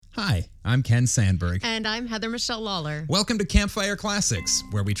Hi, I'm Ken Sandberg. And I'm Heather Michelle Lawler. Welcome to Campfire Classics,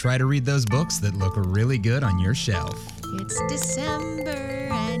 where we try to read those books that look really good on your shelf. It's December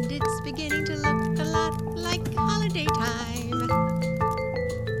and it's beginning to look a lot like holiday time.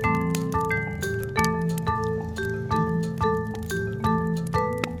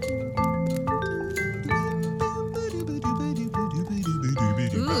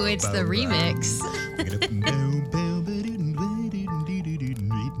 Ooh, it's the remix.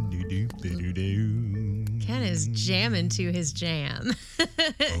 Ken is jamming to his jam.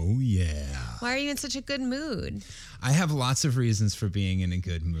 Oh, yeah. Why are you in such a good mood? I have lots of reasons for being in a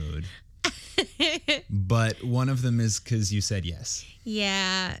good mood. But one of them is because you said yes.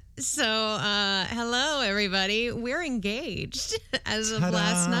 Yeah. So, hello, everybody. We're engaged as of Ta-da.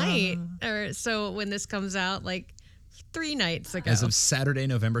 last night. Or so when this comes out, like 3 nights ago. As of Saturday,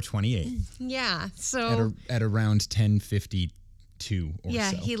 November 28th. Yeah. So At around 10:52 or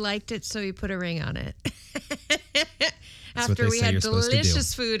yeah, so. he liked it, so he put a ring on it. That's what After they we say had you're supposed to do.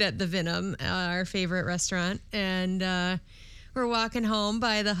 delicious food at the Venom, our favorite restaurant, and we're walking home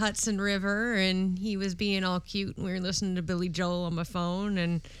by the Hudson River, and he was being all cute, and we were listening to Billy Joel on my phone,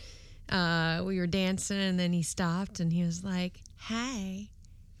 and we were dancing, and then he stopped, and he was like, "Hey,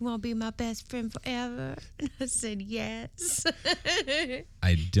 you want to be my best friend forever?" And I said, "Yes."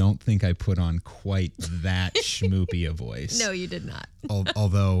 I don't think I put on quite that schmoopy a voice. No, you did not.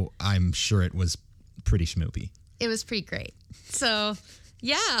 Although I'm sure it was pretty schmoopy. It was pretty great. So,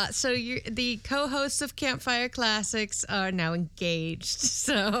 yeah. So the co-hosts of Campfire Classics are now engaged.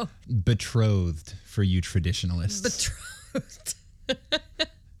 So Betrothed for you traditionalists. betrothed.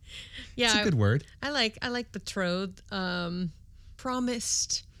 Yeah, It's a good word. I like betrothed.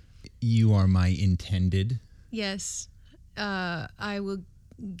 Promised. You are my intended. Yes. I will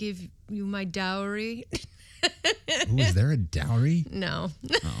give you my dowry. Ooh, is there a dowry? No.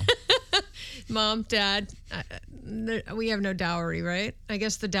 Oh. Mom, Dad, we have no dowry, right? I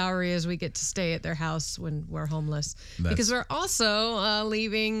guess the dowry is we get to stay at their house when we're homeless. Because we're also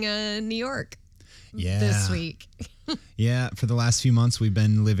leaving New York this week. Yeah, for the last few months, we've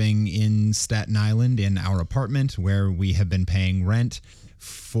been living in Staten Island in our apartment where we have been paying rent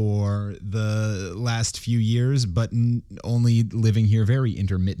for the last few years, but only living here very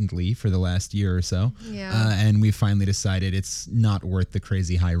intermittently for the last year or so. Yeah. And we finally decided it's not worth the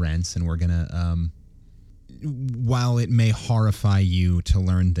crazy high rents, and we're going to, while it may horrify you to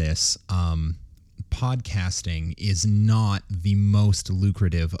learn this, podcasting is not the most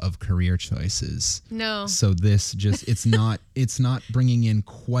lucrative of career choices. No. So this just it's not bringing in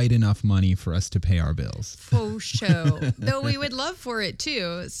quite enough money for us to pay our bills. Faux show. Though we would love for it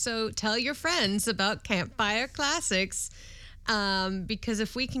too. So tell your friends about Campfire Classics. Because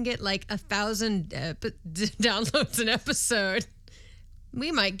if we can get like 1,000 downloads an episode,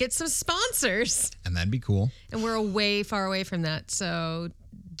 we might get some sponsors. And that'd be cool. And we're way far away from that. So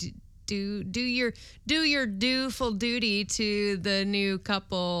do your dutiful duty to the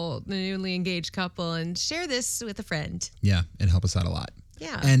newly engaged couple, and share this with a friend. Yeah, it'd help us out a lot.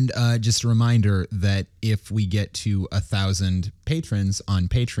 Yeah. And just a reminder that if we get to 1,000 patrons on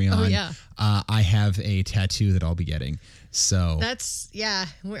Patreon, I have a tattoo that I'll be getting. So that's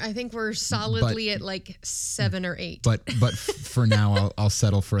I think we're solidly at like 7 or 8. But for now, I'll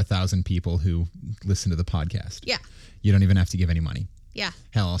settle for 1,000 people who listen to the podcast. Yeah. You don't even have to give any money. Yeah.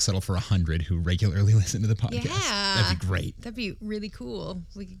 Hell, I'll settle for 100 who regularly listen to the podcast. Yeah. That'd be great. That'd be really cool.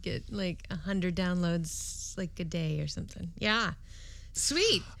 We could get like 100 downloads like a day or something. Yeah.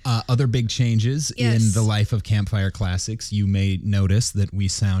 Sweet. Other big changes in the life of Campfire Classics. You may notice that we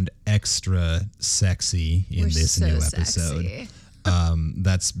sound extra sexy in this new episode. Sexy.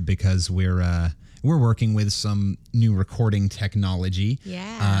 That's because we're working with some new recording technology.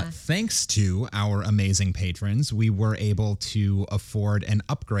 Yeah. Thanks to our amazing patrons, we were able to afford an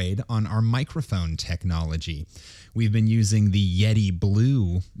upgrade on our microphone technology. We've been using the Yeti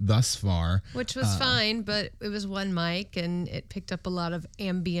Blue thus far. Which was fine, but it was one mic, and it picked up a lot of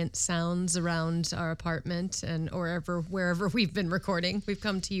ambient sounds around our apartment and wherever we've been recording. We've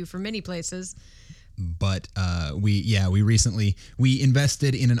come to you from many places. But we recently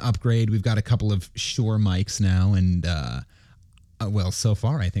invested in an upgrade. We've got a couple of Shure mics now, and so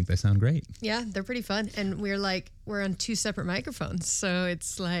far I think they sound great. Yeah, they're pretty fun, and we're on 2 separate microphones, so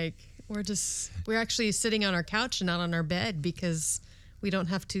it's like we're actually sitting on our couch and not on our bed because we don't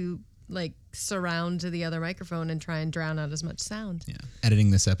have to like surround to the other microphone and try and drown out as much sound. Yeah,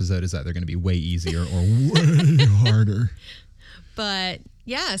 editing this episode is either going to be way easier or way harder. But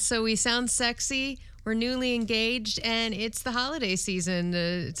yeah, so we sound sexy. We're newly engaged, and it's the holiday season.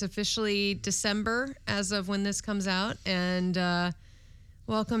 It's officially December as of when this comes out, and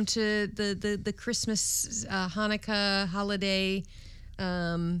Welcome to the Christmas, Hanukkah holiday,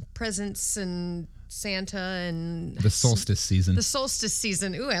 presents and Santa and The solstice season. the solstice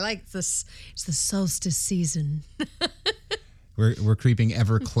season. Ooh, I like this. It's the solstice season. We're creeping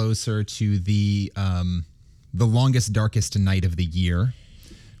ever closer to the longest, darkest night of the year,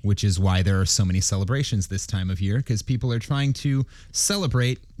 which is why there are so many celebrations this time of year, because people are trying to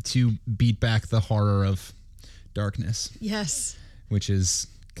celebrate to beat back the horror of darkness, Yes. which is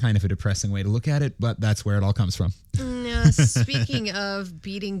kind of a depressing way to look at it, but that's where it all comes from. Now, speaking of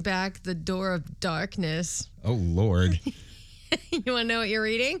beating back the door of darkness, Oh, Lord. you want to know what you're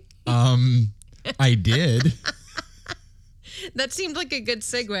reading? I did. That seemed like a good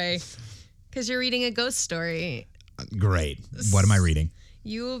segue because you're reading a ghost story. Great. What am I reading?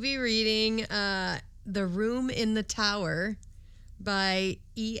 You will be reading The Room in the Tower by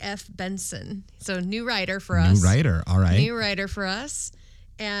E.F. Benson. So, new writer for us. New writer. All right. New writer for us.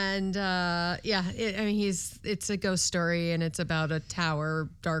 And it's a ghost story and it's about a tower,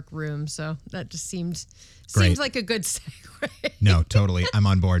 dark room. So that just seems Great. like a good segue. No, totally. I'm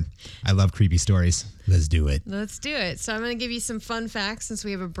on board. I love creepy stories. Let's do it. Let's do it. So I'm going to give you some fun facts since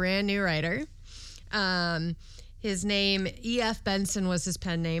we have a brand new writer. His name, E.F. Benson was his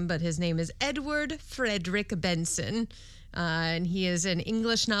pen name, but his name is Edward Frederick Benson. And he is an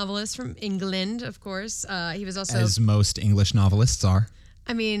English novelist from England, of course. He was also... As most English novelists are.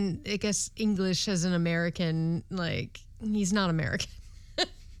 I mean, I guess English as an American, he's not American.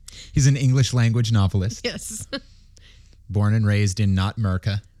 He's an English language novelist, Yes. born and raised in not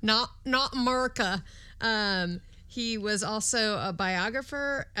Merca. Not America. He was also a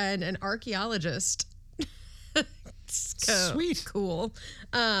biographer and an archaeologist. Sweet. Cool.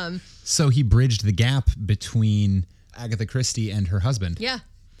 So he bridged the gap between Agatha Christie and her husband. Yeah.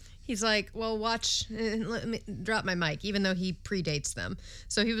 He's like, well, watch, let me drop my mic, even though he predates them.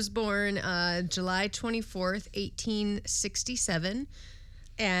 So he was born July 24th, 1867.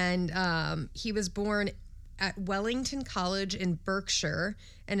 And he was born at Wellington College in Berkshire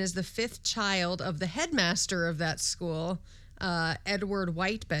and is the fifth child of the headmaster of that school, Edward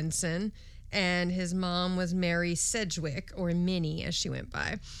White Benson. And his mom was Mary Sedgwick, or Minnie, as she went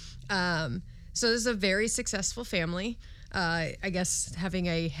by. So this is a very successful family. I guess having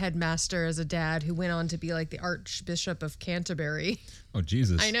a headmaster as a dad who went on to be like the Archbishop of Canterbury. Oh,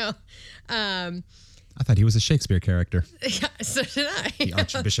 Jesus. I know. I thought he was a Shakespeare character. Yeah, so did I. The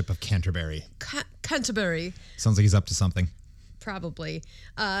Archbishop of Canterbury. Canterbury, Sounds like he's up to something. probably.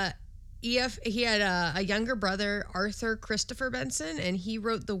 He had a younger brother, Arthur Christopher Benson, and he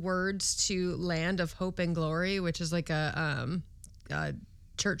wrote the words to Land of Hope and Glory, which is like a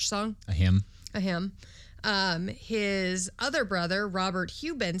church song. A hymn. A hymn. His other brother, Robert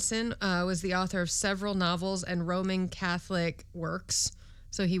Hugh Benson, was the author of several novels and Roman Catholic works.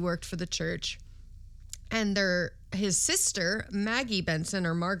 So he worked for the church. And his sister, Maggie Benson,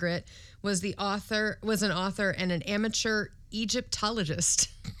 or Margaret, was an author and an amateur Egyptologist.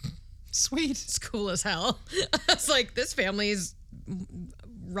 Sweet. It's cool as hell. I was like, this family's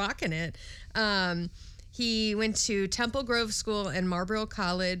rocking it. He went to Temple Grove School and Marlborough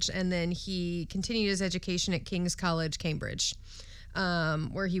College, and then he continued his education at King's College, Cambridge,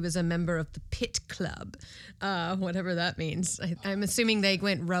 where he was a member of the Pitt Club, whatever that means. I'm assuming they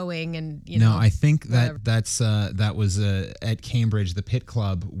went rowing and, No, I think that was at Cambridge. The Pitt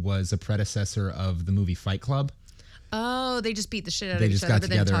Club was a predecessor of the movie Fight Club. Oh, they just beat the shit out They of just each got other,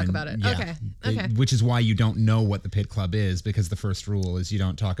 but then together talk and- about it. yeah. Okay. Which is why you don't know what the Pitt Club is, because the first rule is you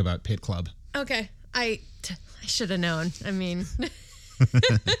don't talk about Pitt Club. Okay. I should have known. I mean,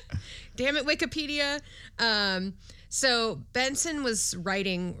 damn it, Wikipedia. So Benson was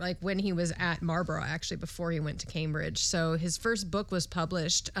writing when he was at Marlborough, actually, before he went to Cambridge. So his first book was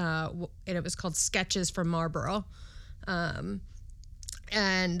published, and it was called Sketches from Marlborough.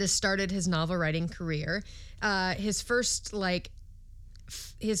 And this started his novel writing career. His first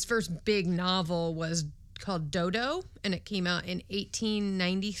big novel was called Dodo, and it came out in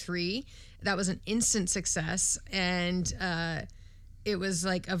 1893. That was an instant success, and it was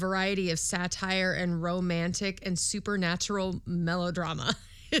like a variety of satire and romantic and supernatural melodrama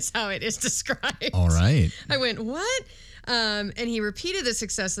is how it is described. All right. I went, what? And he repeated the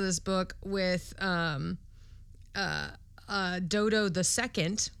success of this book with Dodo the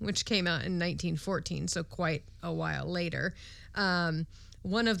Second, which came out in 1914, so quite a while later.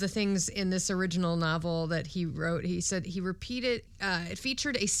 One of the things in this original novel that he wrote, he said he repeated, it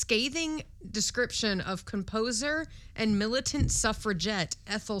featured a scathing description of composer and militant suffragette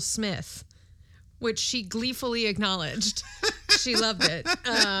Ethel Smith, which she gleefully acknowledged. She loved it.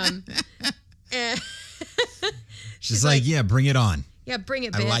 And She's like, yeah, bring it on. Yeah, bring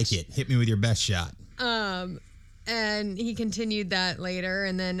it, I bitch. like it. Hit me with your best shot. And he continued that later.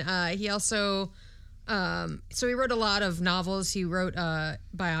 And then he also, so he wrote a lot of novels. He wrote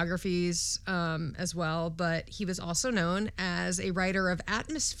biographies as well. But he was also known as a writer of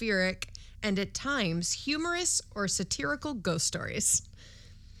atmospheric and at times humorous or satirical ghost stories.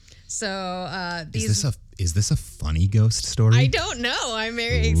 So these. Is this a funny ghost story? I don't know. I'm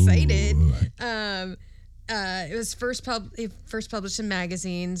very excited. It was first published in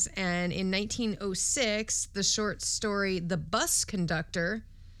magazines, and in 1906, the short story "The Bus Conductor"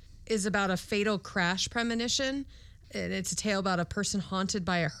 is about a fatal crash premonition, and it's a tale about a person haunted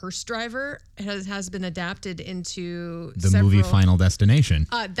by a hearse driver. It has been adapted into the movie Final Destination.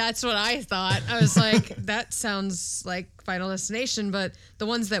 That's what I thought. I was like, that sounds like Final Destination, but the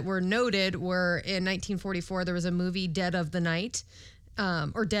ones that were noted were in 1944. There was a movie Dead of Night,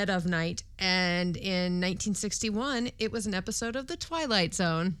 and in 1961, it was an episode of The Twilight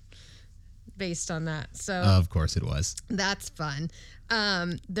Zone based on that. So of course it was. That's fun.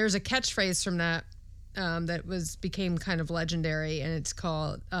 There's a catchphrase from that became kind of legendary, and it's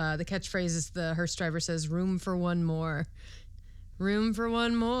called the catchphrase is the hearse driver says, "Room for one more." Room for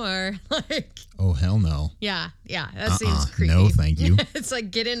one more. Like, oh, hell no. Yeah, that seems creepy. No, thank you. It's like,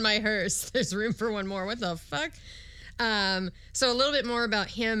 get in my hearse. There's room for one more. What the fuck? So a little bit more about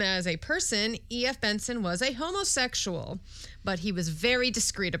him as a person. E.F. Benson was a homosexual, but he was very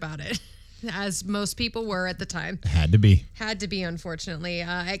discreet about it, as most people were at the time. Had to be, unfortunately.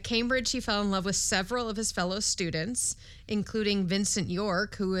 At Cambridge, he fell in love with several of his fellow students, including Vincent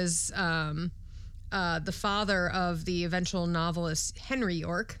York, who was the father of the eventual novelist Henry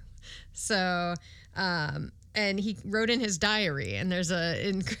York. So, and he wrote in his diary, and there's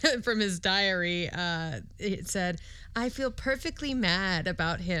from his diary, it said, "I feel perfectly mad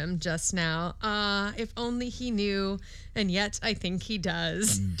about him just now. If only he knew, and yet I think he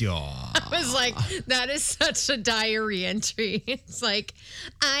does." I was like, that is such a diary entry. It's like,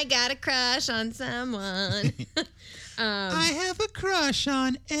 I got a crush on someone. I have a crush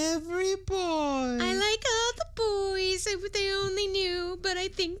on every boy. I like all the boys. If they only knew, but I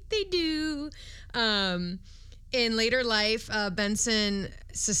think they do. In later life, Benson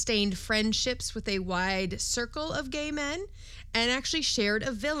sustained friendships with a wide circle of gay men and actually shared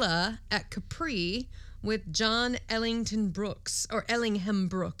a villa at Capri with John Ellingham Brooks.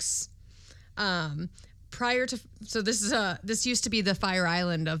 This used to be the Fire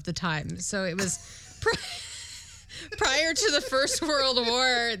Island of the time. So it was prior to the First World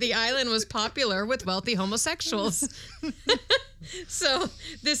War, the island was popular with wealthy homosexuals. So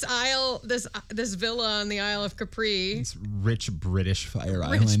this villa on the Isle of Capri. It's rich British Fire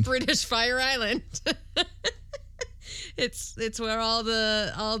Island. It's where all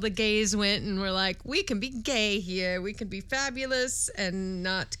the gays went and were like, we can be gay here. We can be fabulous and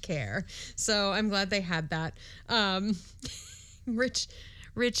not care. So I'm glad they had that. Rich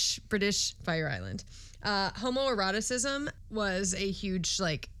British Fire Island. Homoeroticism was a huge,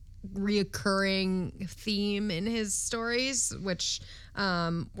 reoccurring theme in his stories, which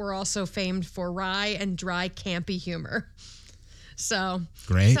were also famed for wry and dry, campy humor. So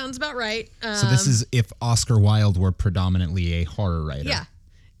great. Sounds about right. So this is if Oscar Wilde were predominantly a horror writer.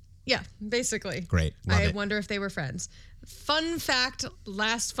 Yeah, basically. Great. Love it. Wonder if they were friends.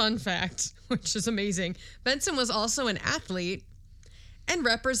 Last fun fact, which is amazing. Benson was also an athlete and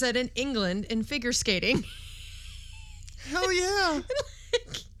represented England in figure skating. Hell yeah.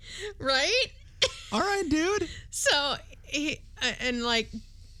 Right? All right, dude. So,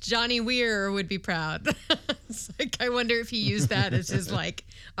 Johnny Weir would be proud. It's like, I wonder if he used that as his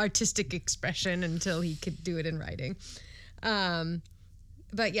artistic expression until he could do it in writing.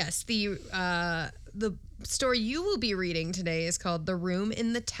 But yes, the story you will be reading today is called The Room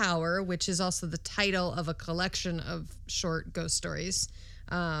in the Tower, which is also the title of a collection of short ghost stories.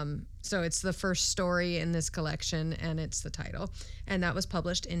 So it's the first story in this collection, and it's the title. And that was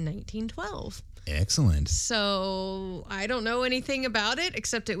published in 1912. Excellent. So I don't know anything about it,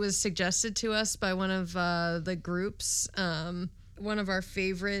 except it was suggested to us by one of the groups, one of our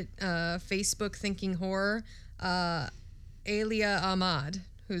favorite Facebook Thinking Horror, Alia Ahmad,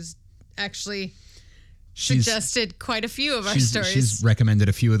 who's actually suggested quite a few of our stories. She's recommended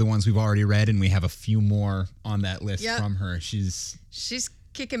a few of the ones we've already read, and we have a few more on that list from her. She's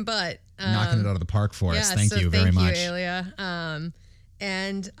kicking butt. Knocking it out of the park for us. Thank you very much. Thank you, Alia.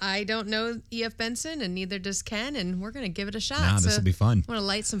 And I don't know E.F. Benson, and neither does Ken, and we're going to give it a shot. This will be fun. Want to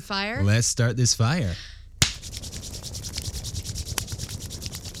light some fire? Let's start this fire.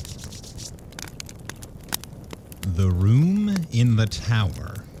 The Room in the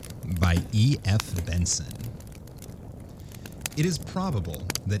Tower by E.F. Benson. It is probable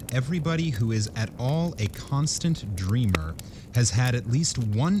that everybody who is at all a constant dreamer has had at least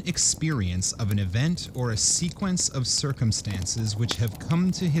one experience of an event or a sequence of circumstances which have come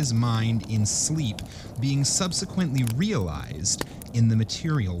to his mind in sleep, being subsequently realized in the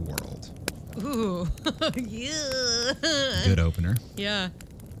material world. Ooh. Yeah. Good opener. Yeah.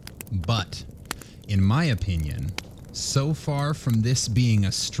 But, in my opinion, so far from this being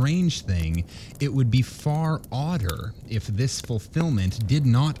a strange thing, it would be far odder if this fulfillment did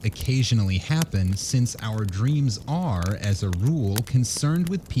not occasionally happen, since our dreams are, as a rule, concerned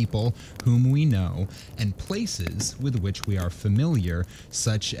with people whom we know and places with which we are familiar,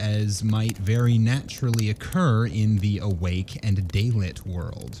 such as might very naturally occur in the awake and daylit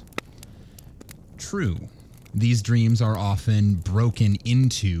world. True. These dreams are often broken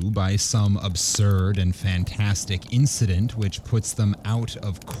into by some absurd and fantastic incident which puts them out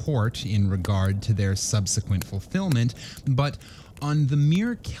of court in regard to their subsequent fulfillment, but on the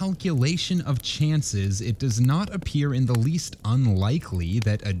mere calculation of chances, it does not appear in the least unlikely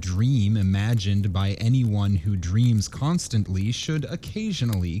that a dream imagined by anyone who dreams constantly should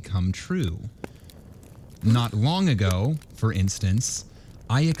occasionally come true. Not long ago, for instance,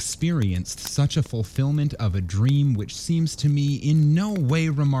 I experienced such a fulfillment of a dream which seems to me in no way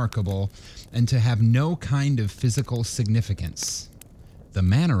remarkable and to have no kind of physical significance. The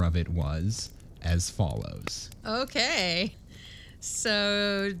manner of it was as follows. Okay.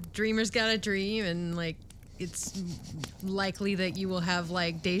 So, dreamers got a dream, and like, it's likely that you will have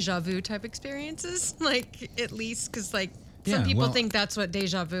like deja vu type experiences, like at least because like some people think that's what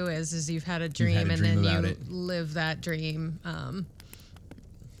deja vu is you've had a dream and then you live that dream.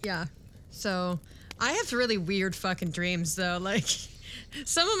 Yeah. So I have really weird fucking dreams though. Like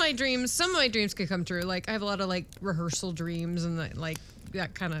some of my dreams could come true. Like I have a lot of like rehearsal dreams and like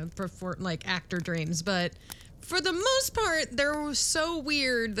that kind of like actor dreams. But for the most part, they're so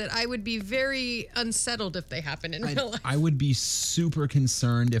weird that I would be very unsettled if they happen in real life. I would be super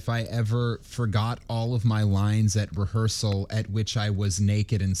concerned if I ever forgot all of my lines at rehearsal at which I was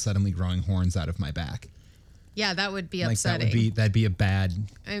naked and suddenly growing horns out of my back. Yeah, that would be upsetting. That'd be a bad...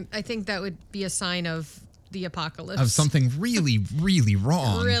 I think that would be a sign of the apocalypse. Of something really, really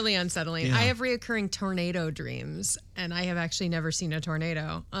wrong. Really unsettling. Yeah. I have reoccurring tornado dreams, and I have actually never seen a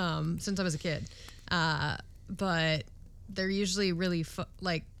tornado since I was a kid. But they're usually really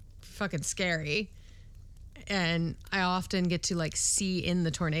fucking scary. And I often get to like see in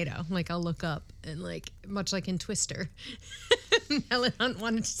the tornado. Like I'll look up and like, much like in Twister, Helen Hunt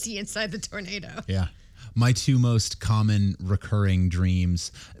wanted to see inside the tornado. Yeah. My two most common recurring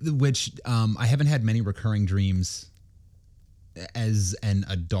dreams, which I haven't had many recurring dreams as an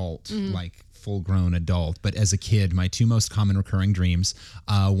adult, like full-grown adult, but as a kid, my two most common recurring dreams,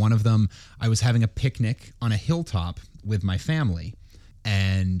 one of them, I was having a picnic on a hilltop with my family,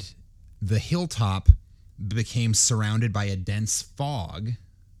 and the hilltop became surrounded by a dense fog,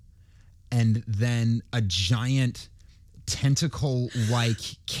 and then a giant tentacle-like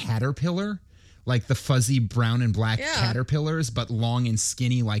caterpillar, like the fuzzy brown and black caterpillars, but long and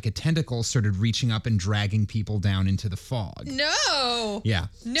skinny like a tentacle, started reaching up and dragging people down into the fog. No. Yeah.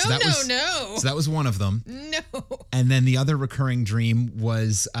 No. So that was one of them. No. And then the other recurring dream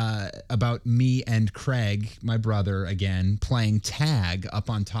was about me and Craig, my brother, again, playing tag up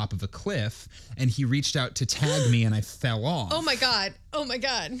on top of a cliff. And he reached out to tag me and I fell off. Oh, my God. Oh, my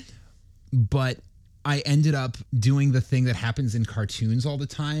God. But I ended up doing the thing that happens in cartoons all the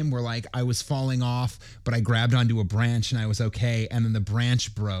time where like I was falling off, but I grabbed onto a branch and I was okay. And then the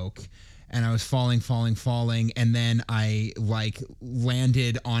branch broke and I was falling. And then I like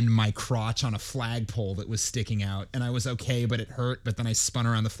landed on my crotch on a flagpole that was sticking out and I was okay, but it hurt. But then I spun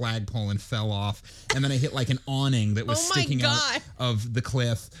around the flagpole and fell off. And then I hit like an awning that was sticking out of the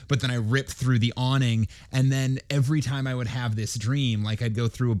cliff, but then I ripped through the awning. And then every time I would have this dream, like I'd go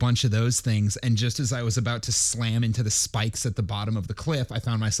through a bunch of those things. And just as I was about to slam into the spikes at the bottom of the cliff, I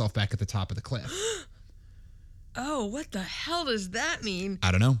found myself back at the top of the cliff. Oh, what the hell does that mean?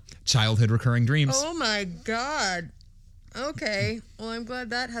 I don't know. Childhood recurring dreams. Oh my God. Okay. Well, I'm glad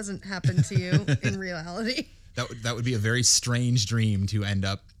that hasn't happened to you in reality. That would be a very strange dream to end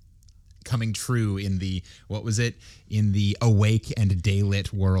up coming true in the, what was it? In the awake and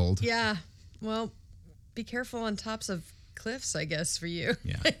daylit world. Yeah. Well, be careful on tops of cliffs, I guess, for you.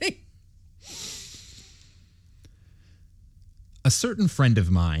 Yeah. A certain friend of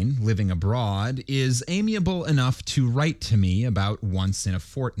mine living abroad is amiable enough to write to me about once in a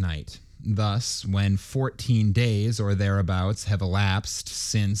fortnight. Thus, when 14 days or thereabouts have elapsed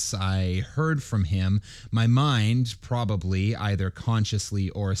since I heard from him, my mind, probably either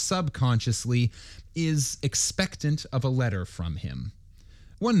consciously or subconsciously, is expectant of a letter from him.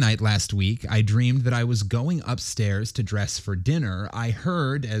 One night last week, I dreamed that I was going upstairs to dress for dinner. I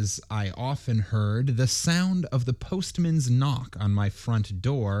heard, as I often heard, the sound of the postman's knock on my front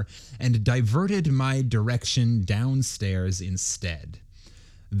door and diverted my direction downstairs instead.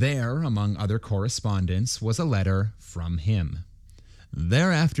 There, among other correspondence, was a letter from him.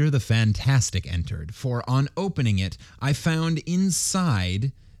 Thereafter the fantastic entered, for on opening it, I found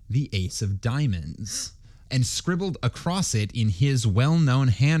inside the Ace of Diamonds, and scribbled across it in his well-known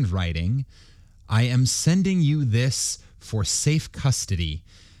handwriting, "I am sending you this for safe custody.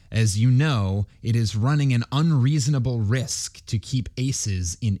 As you know, it is running an unreasonable risk to keep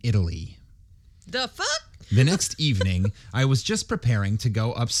aces in Italy." The fuck? The next evening, I was just preparing to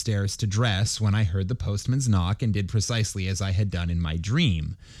go upstairs to dress when I heard the postman's knock and did precisely as I had done in my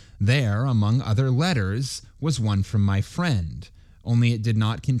dream. There, among other letters, was one from my friend, only it did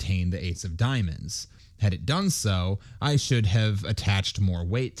not contain the Ace of Diamonds. Had it done so, I should have attached more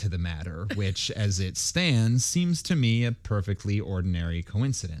weight to the matter, which, as it stands, seems to me a perfectly ordinary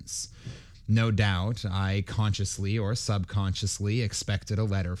coincidence. No doubt, I consciously or subconsciously expected a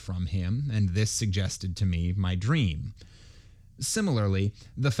letter from him, and this suggested to me my dream. Similarly,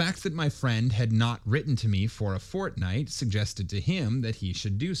 the fact that my friend had not written to me for a fortnight suggested to him that he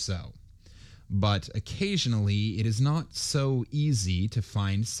should do so. But occasionally, it is not so easy to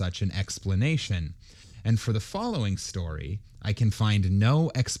find such an explanation. And for the following story, I can find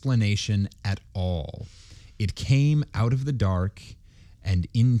no explanation at all. It came out of the dark, and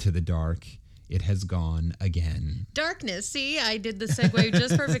into the dark it has gone again. Darkness. See, I did the segue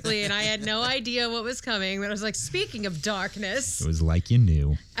just perfectly, and I had no idea what was coming. But I was like, speaking of darkness. It was like you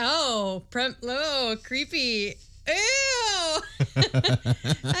knew. Oh, creepy. Ew!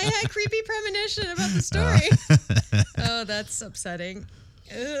 I had creepy premonition about the story. Oh, that's upsetting.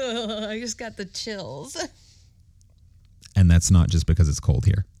 Ugh, I just got the chills. And that's not just because it's cold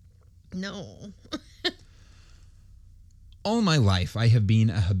here. No. All my life, I have been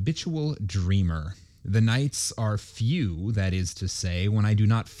a habitual dreamer. The nights are few, that is to say, when I do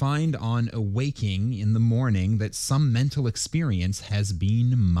not find on awaking in the morning that some mental experience has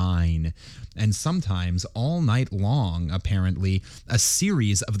been mine. And sometimes all night long, apparently, a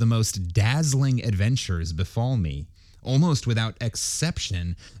series of the most dazzling adventures befall me. Almost without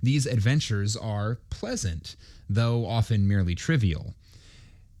exception, these adventures are pleasant, though often merely trivial.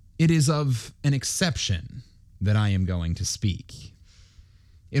 It is of an exception that I am going to speak.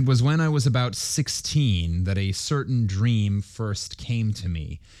 It was when I was about 16 that a certain dream first came to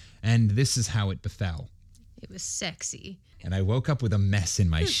me, and this is how it befell. It was sexy. And I woke up with a mess in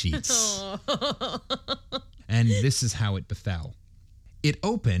my sheets. And this is how it befell. It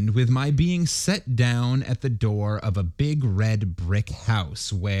opened with my being set down at the door of a big red brick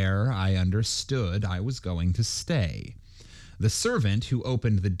house where, I understood, I was going to stay. The servant who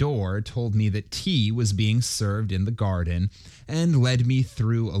opened the door told me that tea was being served in the garden and led me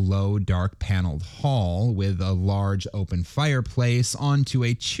through a low, dark paneled hall with a large open fireplace onto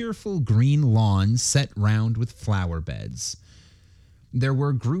a cheerful green lawn set round with flower beds. There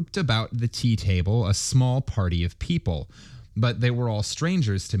were grouped about the tea table a small party of people, but they were all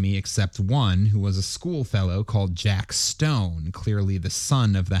strangers to me except one who was a schoolfellow called Jack Stone, clearly the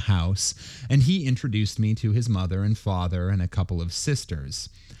son of the house, and he introduced me to his mother and father and a couple of sisters.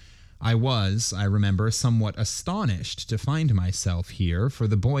 I was, I remember, somewhat astonished to find myself here, for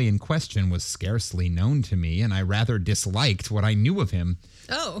the boy in question was scarcely known to me, and I rather disliked what I knew of him.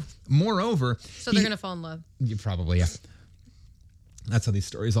 Oh. Moreover... So they're going to fall in love. Probably, yeah. That's how these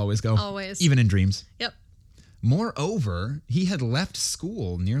stories always go. Always. Even in dreams. Yep. Moreover, he had left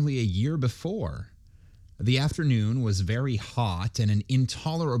school nearly a year before. The afternoon was very hot, and an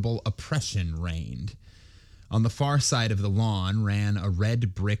intolerable oppression reigned. On the far side of the lawn ran a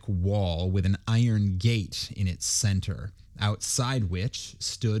red brick wall with an iron gate in its center, outside which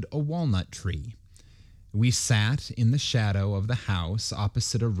stood a walnut tree. We sat in the shadow of the house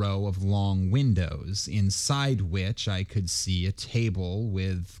opposite a row of long windows, inside which I could see a table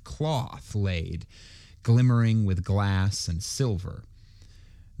with cloth laid, glimmering with glass and silver.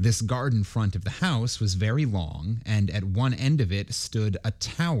 This garden front of the house was very long, and at one end of it stood a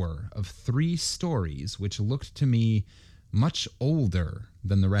tower of 3 stories, which looked to me much older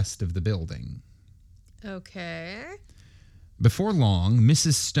than the rest of the building. Okay. Before long,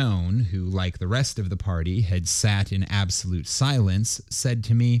 Mrs. Stone, who, like the rest of the party, had sat in absolute silence, said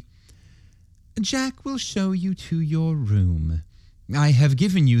to me, "Jack will show you to your room. I have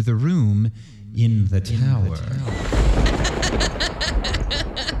given you the room in the tower.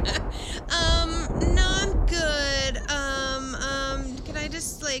 No, I'm good. Can I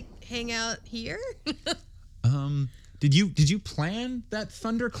just hang out here? Did you plan that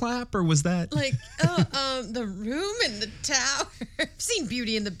thunderclap, or was that the room in the tower? I've seen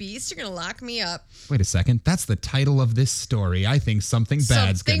Beauty and the Beast. You're gonna lock me up. Wait a second. That's the title of this story. I think something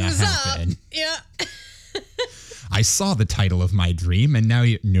bad's gonna happen. Yeah. I saw the title of my dream, and now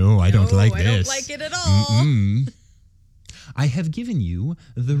No, I don't like this. I don't like it at all. I have given you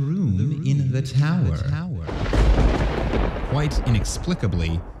the room in the tower. Quite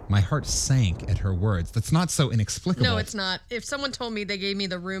inexplicably, my heart sank at her words. That's not so inexplicable. No, it's not. If someone told me they gave me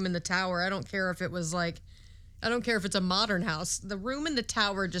the room in the tower, I don't care if it was I don't care if it's a modern house. The room in the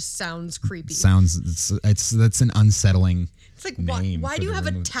tower just sounds creepy. That's an unsettling. It's like, name why for do you the have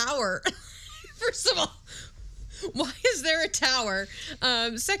a room. tower? First of all, why is there a tower?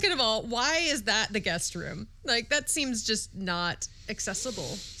 Second of all, why is that the guest room? That seems just not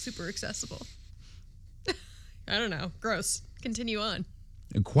accessible, super accessible. I don't know. Gross. Continue on.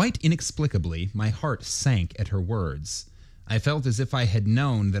 Quite inexplicably, my heart sank at her words. I felt as if I had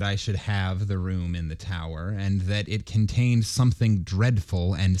known that I should have the room in the tower, and that it contained something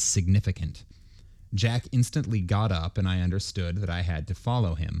dreadful and significant. Jack instantly got up, and I understood that I had to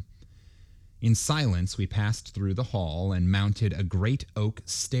follow him. In silence, we passed through the hall and mounted a great oak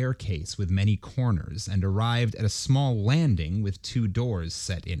staircase with many corners, and arrived at a small landing with 2 doors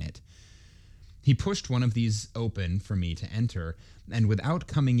set in it. He pushed one of these open for me to enter, and without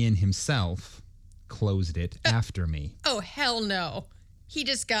coming in himself, closed it after me. Oh, hell no. He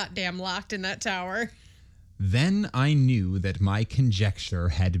just goddamn locked in that tower. Then I knew that my conjecture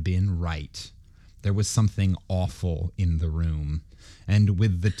had been right. There was something awful in the room, and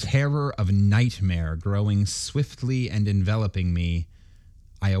with the terror of nightmare growing swiftly and enveloping me,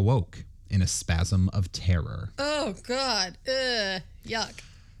 I awoke in a spasm of terror. Oh, God. Yuck.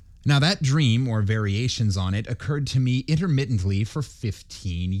 Now, that dream, or variations on it, occurred to me intermittently for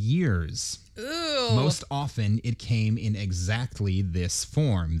 15 years. Ooh. Most often, it came in exactly this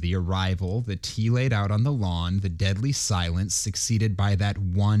form. The arrival, the tea laid out on the lawn, the deadly silence succeeded by that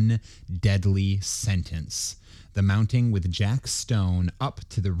one deadly sentence. The mounting with Jack Stone up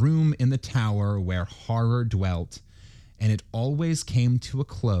to the room in the tower where horror dwelt, and it always came to a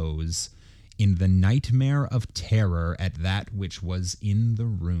close in the nightmare of terror at that which was in the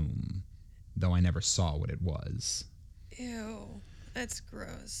room, though I never saw what it was. Ew, that's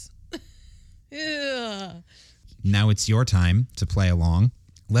gross. Ew. Now it's your time to play along.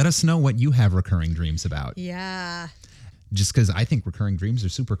 Let us know what you have recurring dreams about. Yeah. Just because I think recurring dreams are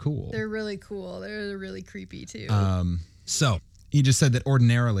super cool. They're really cool. They're really creepy, too. So, you just said that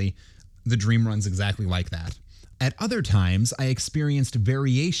ordinarily the dream runs exactly like that. At other times, I experienced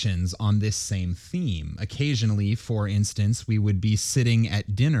variations on this same theme. Occasionally, for instance, we would be sitting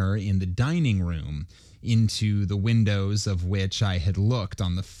at dinner in the dining room, into the windows of which I had looked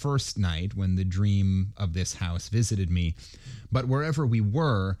on the first night when the dream of this house visited me. But wherever we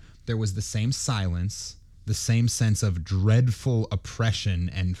were, there was the same silence, the same sense of dreadful oppression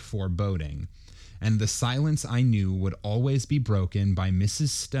and foreboding. And the silence, I knew, would always be broken by Mrs.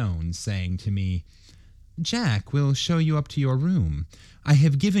 Stone saying to me, "Jack will show you up to your room. I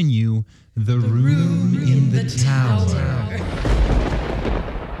have given you the room in the tower."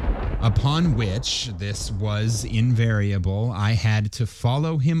 Upon which, this was invariable, I had to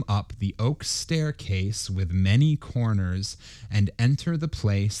follow him up the oak staircase with many corners and enter the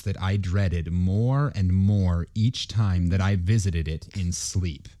place that I dreaded more and more each time that I visited it in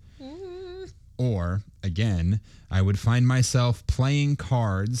sleep. Or, again, I would find myself playing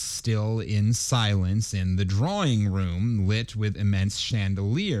cards still in silence in the drawing room lit with immense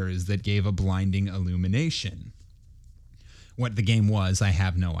chandeliers that gave a blinding illumination. What the game was, I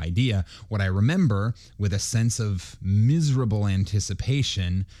have no idea. What I remember, with a sense of miserable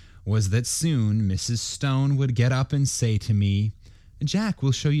anticipation, was that soon Mrs. Stone would get up and say to me, "Jack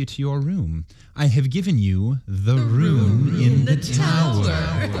will show you to your room. I have given you the room in the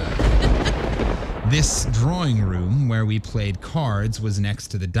tower." This drawing room, where we played cards, was next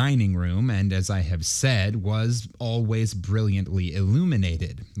to the dining room, and as I have said, was always brilliantly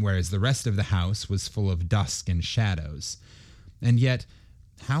illuminated, whereas the rest of the house was full of dusk and shadows. And yet,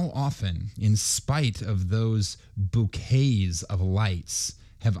 how often, in spite of those bouquets of lights,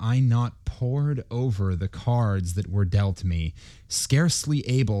 have I not pored over the cards that were dealt me, scarcely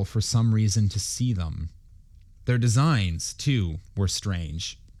able for some reason to see them? Their designs, too, were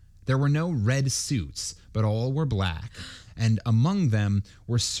strange. There were no red suits, but all were black, and among them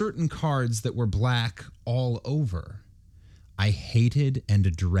were certain cards that were black all over. I hated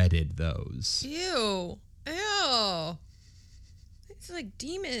and dreaded those. Ew. Ew. It's like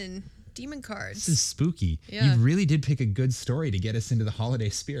demon cards. This is spooky. Yeah. You really did pick a good story to get us into the holiday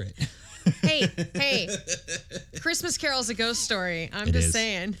spirit. Hey. Christmas Carol's a ghost story. I'm It just is.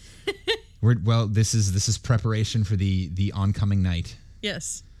 saying. This is preparation for the oncoming night.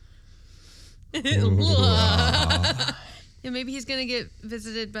 Yes. Ooh. Yeah, maybe he's going to get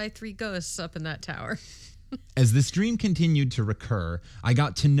visited by 3 ghosts up in that tower. As this dream continued to recur, I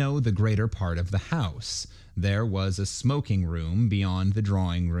got to know the greater part of the house. There was a smoking room beyond the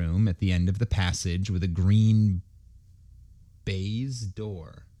drawing room at the end of the passage with a green baize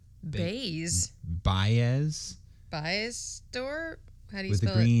door. Bays? Baez? Baez door? How do you With a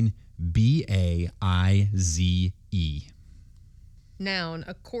spell it? green Baize. Noun,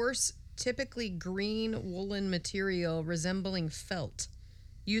 a coarse, typically green woolen material resembling felt,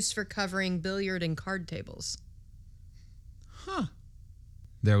 used for covering billiard and card tables.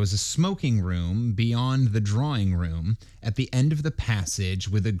 There was a smoking room beyond the drawing room at the end of the passage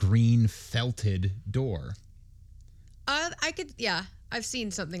with a green felted door. I've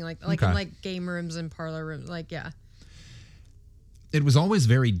seen something like in Okay. like game rooms and parlor rooms, It was always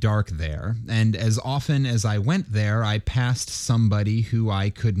very dark there, and as often as I went there, I passed somebody who I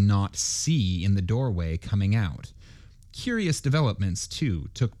could not see in the doorway coming out. Curious developments, too,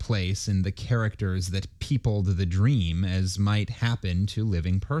 took place in the characters that peopled the dream, as might happen to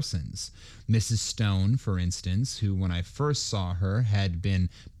living persons. Mrs. Stone, for instance, who when I first saw her had been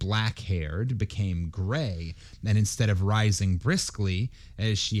black-haired, became gray, and instead of rising briskly,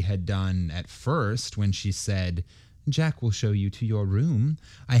 as she had done at first when she said, "Jack will show you to your room.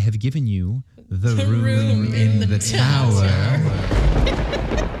 I have given you the room in the tower,"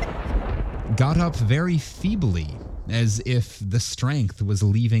 got up very feebly, as if the strength was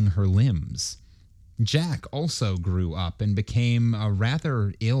leaving her limbs. Jack also grew up and became a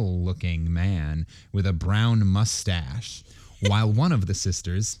rather ill-looking man with a brown mustache, while one of the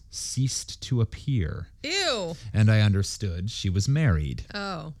sisters ceased to appear, Ew. and I understood she was married.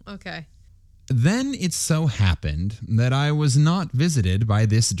 Oh, okay. Then it so happened that I was not visited by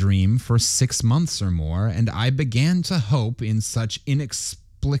this dream for 6 months or more, and I began to hope, in such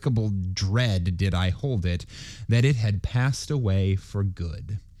inexplicable dread did I hold it, that it had passed away for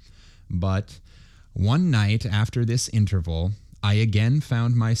good. But one night after this interval, I again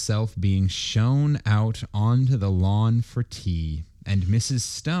found myself being shown out onto the lawn for tea, and Mrs.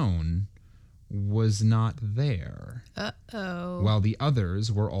 Stone was not there, Uh-oh. while the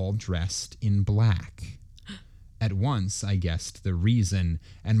others were all dressed in black. At once I guessed the reason,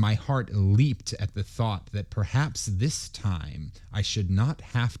 and my heart leaped at the thought that perhaps this time I should not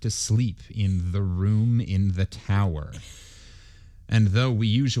have to sleep in the room in the tower. And though we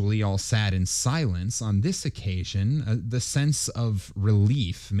usually all sat in silence, on this occasion the sense of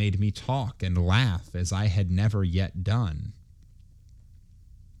relief made me talk and laugh as I had never yet done.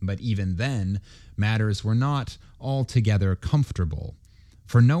 But even then, matters were not altogether comfortable,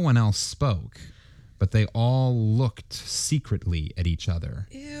 for no one else spoke, but they all looked secretly at each other.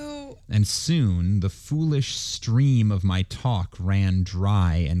 Ew. And soon the foolish stream of my talk ran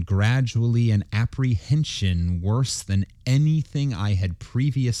dry, and gradually an apprehension worse than anything I had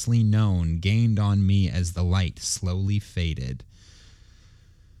previously known gained on me as the light slowly faded.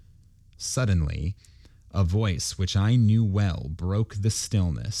 Suddenly, a voice which I knew well broke the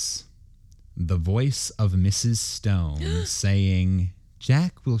stillness. The voice of Mrs. Stone saying,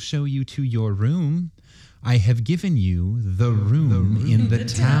 "Jack will show you to your room. I have given you the room in the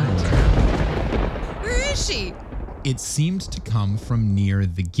tower." Where is she? It seemed to come from near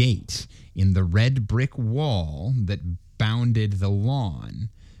the gate in the red brick wall that bounded the lawn,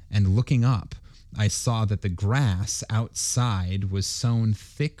 and looking up, I saw that the grass outside was sown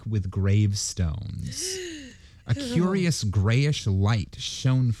thick with gravestones. A curious grayish light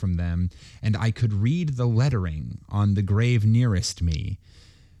shone from them, and I could read the lettering on the grave nearest me,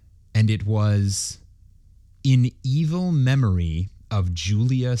 and it was, "In evil memory of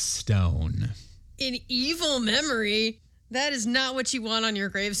Julia Stone." In evil memory? That is not what you want on your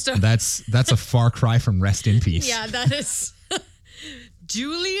gravestone. That's a far cry from rest in peace. Yeah, that is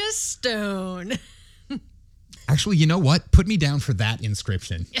Julia Stone. Actually, you know what? Put me down for that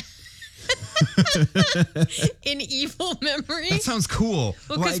inscription. In evil memory? That sounds cool.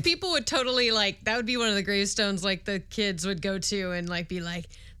 Well, because people would totally that would be one of the gravestones the kids would go to and be like,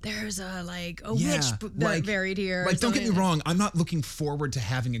 there's a witch buried here. Like, don't get me wrong, I'm not looking forward to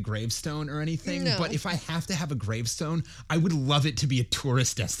having a gravestone or anything, No. but if I have to have a gravestone, I would love it to be a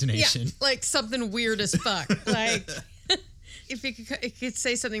tourist destination. Yeah, like something weird as fuck. If it could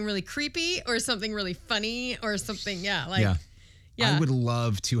say something really creepy or something really funny or something, Yeah. Yeah. I would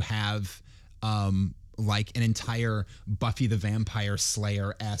love to have like an entire Buffy the Vampire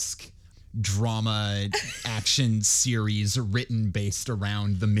Slayer-esque drama action series written based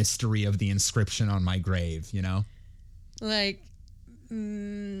around the mystery of the inscription on my grave, you know? Like,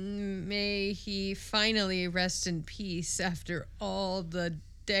 may he finally rest in peace after all the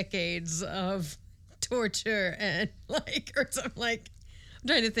decades of torture and like, or something like. I'm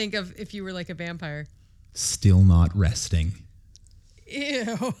trying to think of if you were like a vampire. Still not resting.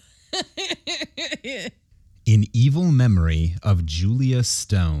 Ew. In evil memory of Julia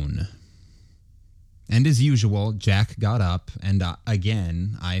Stone. And as usual, Jack got up, and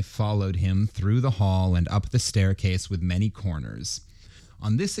again, I followed him through the hall and up the staircase with many corners.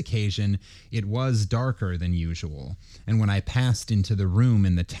 On this occasion, it was darker than usual, and when I passed into the room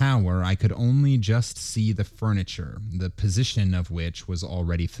in the tower, I could only just see the furniture, the position of which was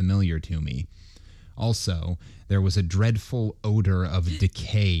already familiar to me. Also, there was a dreadful odor of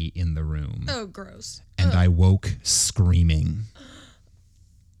decay in the room. Oh, gross. And I woke screaming.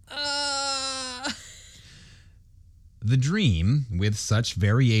 The dream, with such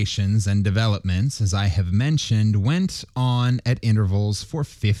variations and developments as I have mentioned, went on at intervals for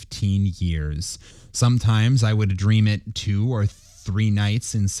 15 years. Sometimes I would dream it 2 or 3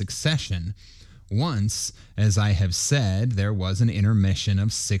 nights in succession. Once, as I have said, there was an intermission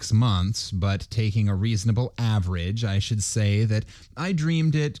of 6 months, but taking a reasonable average, I should say that I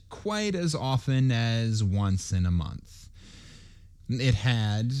dreamed it quite as often as once in a month. It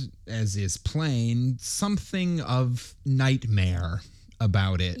had, as is plain, something of nightmare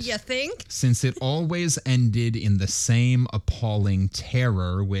about it. You think? Since it always ended in the same appalling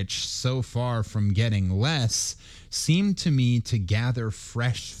terror, which, so far from getting less, seemed to me to gather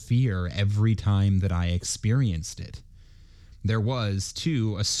fresh fear every time that I experienced it. There was,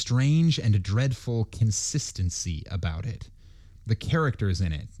 too, a strange and dreadful consistency about it. The characters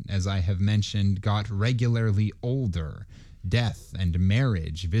in it, as I have mentioned, got regularly older. Death and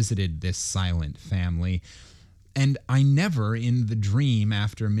marriage visited this silent family, and I never, in the dream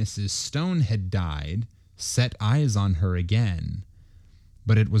after Mrs. Stone had died, set eyes on her again.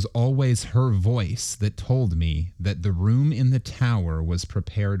 But it was always her voice that told me that the room in the tower was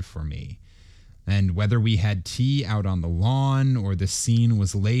prepared for me, and whether we had tea out on the lawn or the scene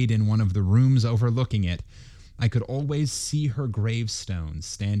was laid in one of the rooms overlooking it, I could always see her gravestone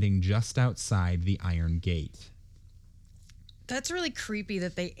standing just outside the iron gate. That's really creepy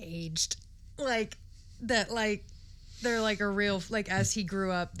that they aged. Like, that, like, they're like a real, like, as he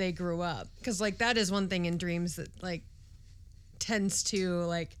grew up, they grew up. Because, like, that is one thing in dreams that, like, tends to,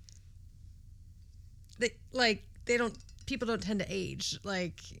 like, people don't tend to age,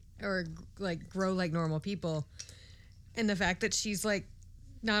 like, or, like, grow like normal people. And the fact that she's, like,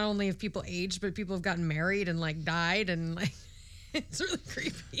 not only have people aged, but people have gotten married and, like, died and, like, it's really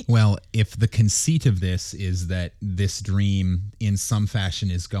creepy. Well, if the conceit of this is that this dream in some fashion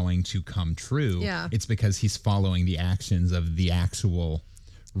is going to come true, yeah, it's because he's following the actions of the actual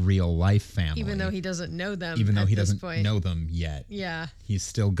real life family. Even though he doesn't know them. Even though he doesn't know them yet. Yeah. He's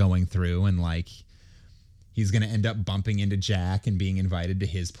still going through and like he's going to end up bumping into Jack and being invited to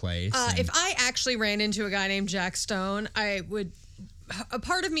his place. If I actually ran into a guy named Jack Stone, a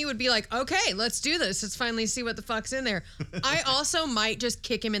part of me would be like, okay, let's do this. Let's finally see what the fuck's in there. I also might just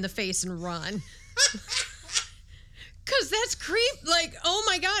kick him in the face and run. Because that's like, oh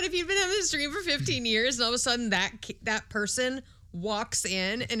my God, if you've been having this dream for 15 years and all of a sudden that person walks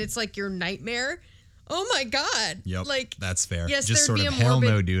in and it's like your nightmare. Oh my God. Yep, like, that's fair. Yes, just sort of, hell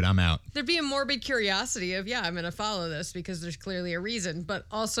no, dude, I'm out. There'd be a morbid curiosity of, yeah, I'm going to follow this because there's clearly a reason. But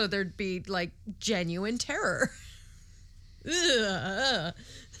also there'd be like genuine terror.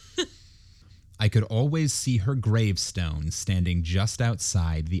 I could always see her gravestone standing just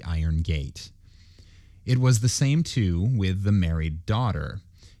outside the iron gate. It was the same, too, with the married daughter.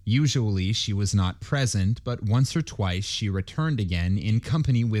 Usually she was not present, but once or twice she returned again in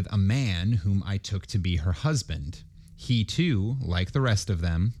company with a man whom I took to be her husband. He, too, like the rest of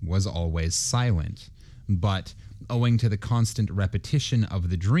them, was always silent. But, owing to the constant repetition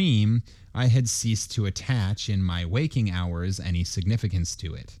of the dream, I had ceased to attach in my waking hours any significance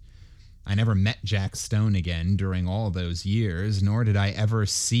to it. I never met Jack Stone again during all those years, nor did I ever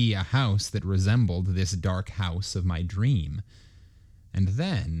see a house that resembled this dark house of my dream. And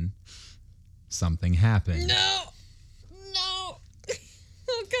then, something happened. No!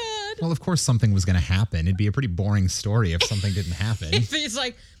 Oh, God. Well, of course something was going to happen. It'd be a pretty boring story if something didn't happen. It's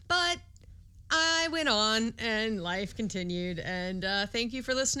like, but I went on and life continued, and thank you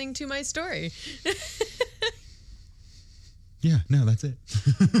for listening to my story. Yeah, no, that's it.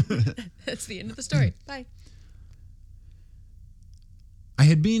 That's the end of the story. Bye. I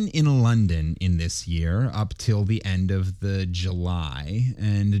had been in London in this year up till the end of the July,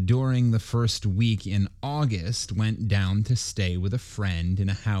 and during the first week in August went down to stay with a friend in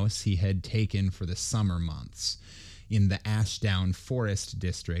a house he had taken for the summer months in the Ashdown Forest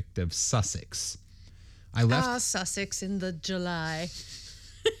district of Sussex. Sussex in the July.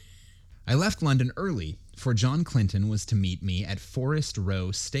 I left London early, for John Clinton was to meet me at Forest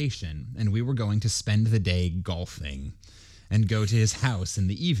Row Station, and we were going to spend the day golfing and go to his house in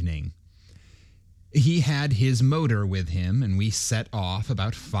the evening. He had his motor with him, and we set off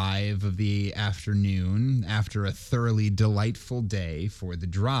about 5 of the afternoon after a thoroughly delightful day for the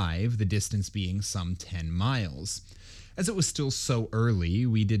drive, the distance being some 10 miles. As it was still so early,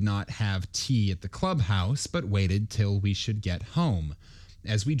 we did not have tea at the clubhouse, but waited till we should get home.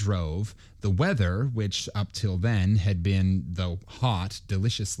 As we drove, the weather, which up till then had been, though hot,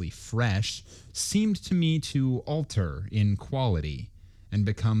 deliciously fresh, seemed to me to alter in quality and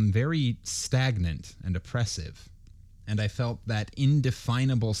become very stagnant and oppressive. And I felt that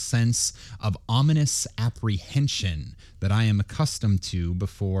indefinable sense of ominous apprehension that I am accustomed to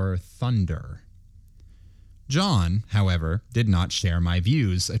before thunder. John, however, did not share my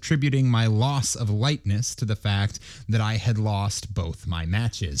views, attributing my loss of lightness to the fact that I had lost both my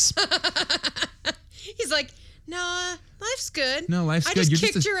matches. He's like, no, life's good. No, life's I good. just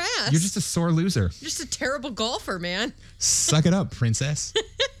kicked your ass. You're just a sore loser. You're just a terrible golfer, man. Suck it up, princess.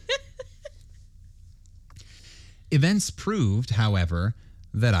 Events proved, however,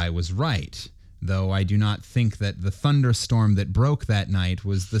 that I was right, though I do not think that the thunderstorm that broke that night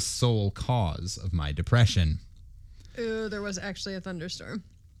was the sole cause of my depression. Ooh, there was actually a thunderstorm.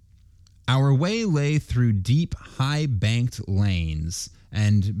 Our way lay through deep, high-banked lanes,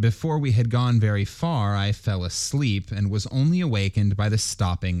 and before we had gone very far, I fell asleep and was only awakened by the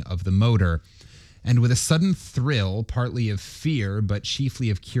stopping of the motor. And with a sudden thrill, partly of fear, but chiefly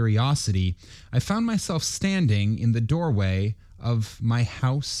of curiosity, I found myself standing in the doorway of my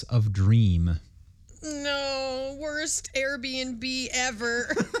house of dream. No, worst Airbnb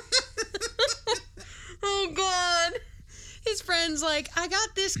ever. Oh, God. His friend's like, I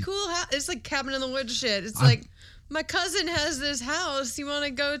got this cool house. It's like cabin in the woods shit. It's like, my cousin has this house. You want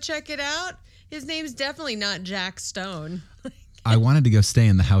to go check it out? His name's definitely not Jack Stone. I wanted to go stay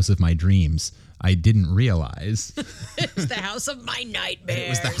in the house of my dreams. I didn't realize. It was the house of my nightmares. It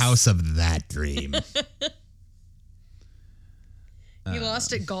was the house of that dream. He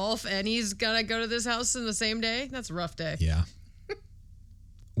lost at golf, and he's got to go to this house in the same day? That's a rough day. Yeah.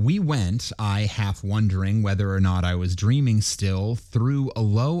 We went, I half wondering whether or not I was dreaming still, through a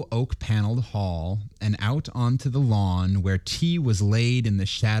low oak-paneled hall and out onto the lawn where tea was laid in the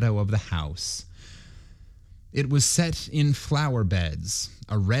shadow of the house. It was set in flower beds,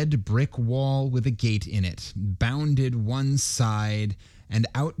 a red brick wall with a gate in it, bounded one side, and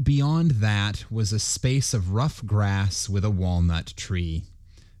out beyond that was a space of rough grass with a walnut tree.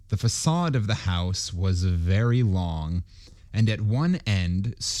 The facade of the house was very long, and at one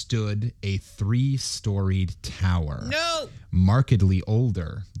end stood a 3-storied tower. No! Markedly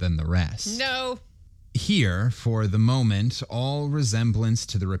older than the rest. No! Here, for the moment, all resemblance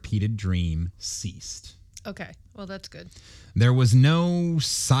to the repeated dream ceased. Okay, well, that's good. There was no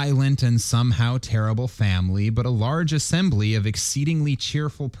silent and somehow terrible family, but a large assembly of exceedingly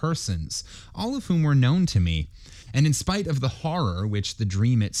cheerful persons, all of whom were known to me. And in spite of the horror which the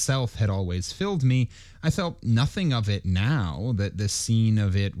dream itself had always filled me, I felt nothing of it now that the scene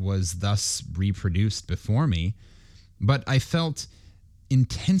of it was thus reproduced before me. But I felt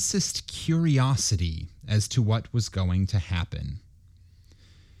intensest curiosity as to what was going to happen.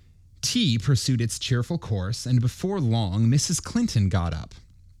 Tea pursued its cheerful course, and before long, Mrs. Clinton got up.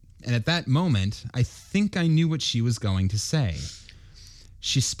 And at that moment, I think I knew what she was going to say.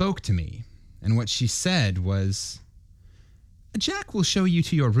 She spoke to me, and what she said was, "Jack will show you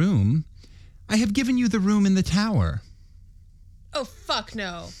to your room. I have given you the room in the tower." Oh, fuck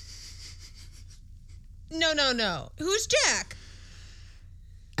no. No. Who's Jack?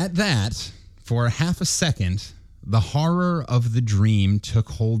 At that, for half a second, the horror of the dream took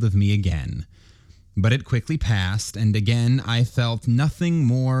hold of me again. But it quickly passed, and again I felt nothing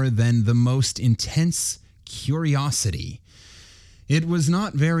more than the most intense curiosity. It was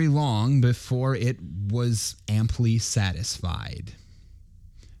not very long before it was amply satisfied.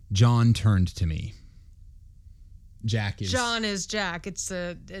 John turned to me. Jack is Jack. It's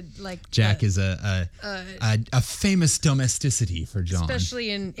Jack is a famous domesticity for John,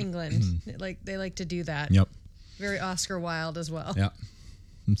 especially in England. They like to do that. Yep. Very Oscar Wilde as well. Yep.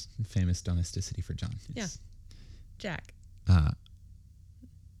 Famous domesticity for John. Yeah. Jack.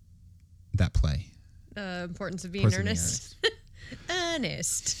 That play. Importance of being earnest.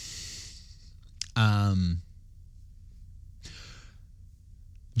 Honest.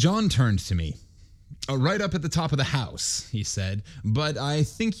 John turned to me. Right up at the top of the house, he said, but I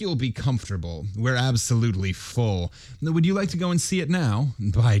think you'll be comfortable. We're absolutely full. Would you like to go and see it now?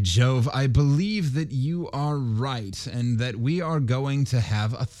 By Jove, I believe that you are right and that we are going to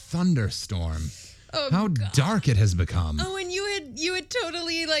have a thunderstorm. Oh, How God. dark it has become. Oh, and you had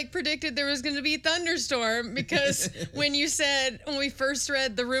totally like predicted there was going to be a thunderstorm because when we first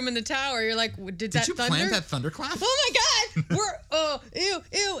read The Room in the Tower, you're like, did that you thunder? plant that thunderclap? Oh my God!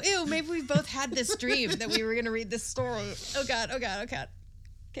 Ew. Maybe we both had this dream that we were going to read this story. Oh God.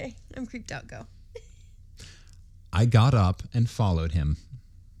 Okay, I'm creeped out. Go. I got up and followed him.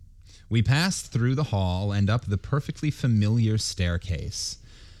 We passed through the hall and up the perfectly familiar staircase.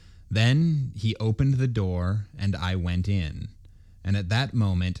 Then he opened the door and I went in. And at that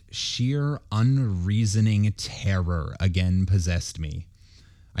moment, sheer unreasoning terror again possessed me.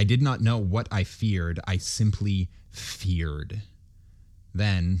 I did not know what I feared. I simply feared.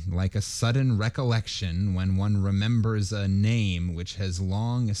 Then, like a sudden recollection when one remembers a name which has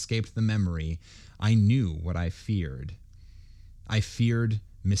long escaped the memory, I knew what I feared. I feared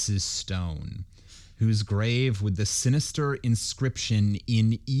Mrs. Stone, whose grave with the sinister inscription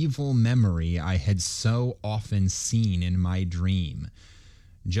in evil memory I had so often seen in my dream,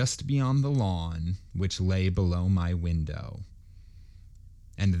 just beyond the lawn which lay below my window.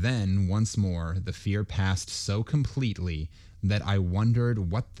 And then, once more, the fear passed so completely that I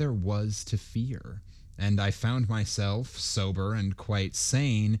wondered what there was to fear, and I found myself, sober and quite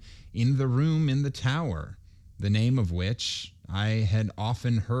sane, in the room in the tower, the name of which I had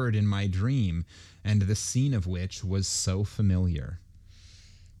often heard in my dream, and the scene of which was so familiar.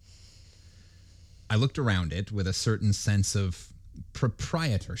 I looked around it with a certain sense of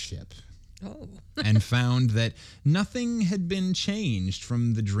proprietorship. Oh. And found that nothing had been changed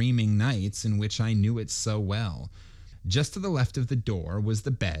from the dreaming nights in which I knew it so well. Just to the left of the door was the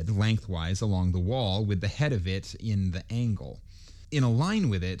bed, lengthwise along the wall, with the head of it in the angle. In a line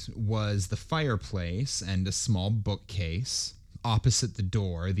with it was the fireplace and a small bookcase. Opposite the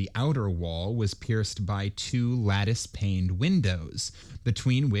door, the outer wall was pierced by two lattice-paned windows,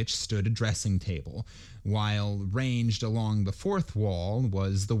 between which stood a dressing table, while ranged along the fourth wall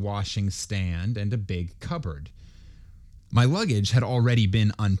was the washing stand and a big cupboard. My luggage had already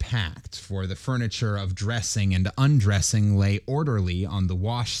been unpacked, for the furniture of dressing and undressing lay orderly on the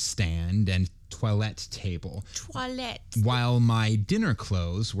washstand and toilette table, while my dinner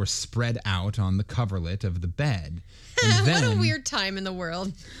clothes were spread out on the coverlet of the bed. And then, what a weird time in the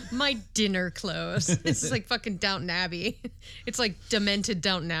world. My dinner clothes. It's like fucking Downton Abbey. It's like demented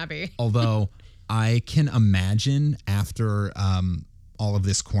Downton Abbey. Although I can imagine after all of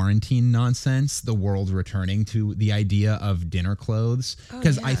this quarantine nonsense, the world returning to the idea of dinner clothes.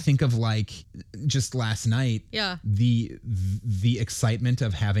 Because I think of like just last night, the excitement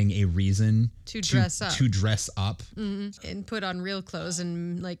of having a reason to dress up and put on real clothes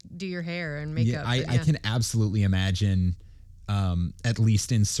and like do your hair and makeup. I can absolutely imagine, at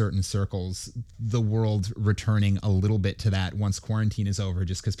least in certain circles, the world returning a little bit to that once quarantine is over,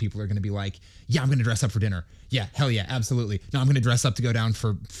 just because people are going to be like, yeah, I'm going to dress up for dinner. Yeah, hell yeah, absolutely. No, I'm going to dress up to go down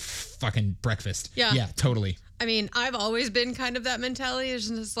for fucking breakfast. Yeah, totally. I mean, I've always been kind of that mentality. It's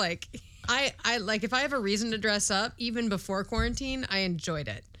just like, I like if I have a reason to dress up, even before quarantine, I enjoyed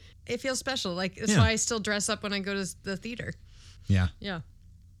it. It feels special. Like, that's why I still dress up when I go to the theater. Yeah. Yeah.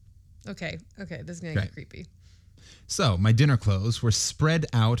 Okay, this is going to get creepy. So, my dinner clothes were spread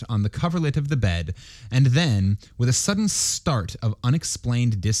out on the coverlet of the bed, and then, with a sudden start of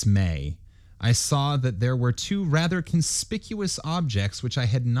unexplained dismay, I saw that there were two rather conspicuous objects which I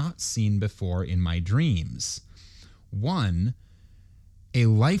had not seen before in my dreams. One, a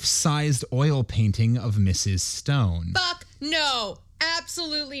life-sized oil painting of Mrs. Stone. Fuck no!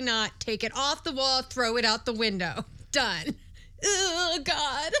 Absolutely not. Take it off the wall, throw it out the window. Done. Oh,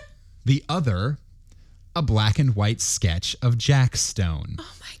 God. The other, a black and white sketch of Jack Stone.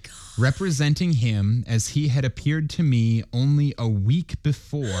 Oh my God. Representing him as he had appeared to me only a week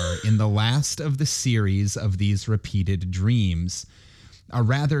before in the last of the series of these repeated dreams. A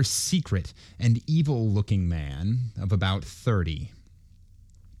rather secret and evil-looking man of about 30.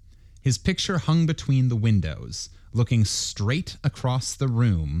 His picture hung between the windows, looking straight across the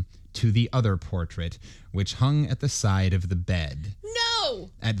room to the other portrait, which hung at the side of the bed. No!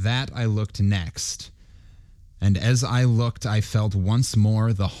 At that I looked next. And as I looked, I felt once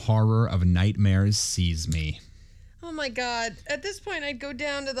more the horror of nightmares seize me. Oh my God. At this point, I'd go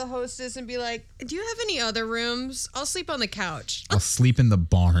down to the hostess and be like, do you have any other rooms? I'll sleep on the couch. I'll sleep in the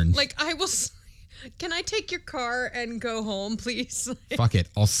barn. Like, Can I take your car and go home, please? Fuck it,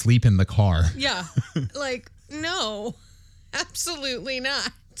 I'll sleep in the car. Yeah. Like, no. Absolutely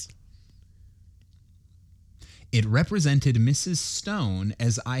not. It represented Mrs. Stone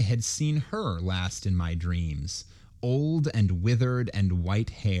as I had seen her last in my dreams, old and withered and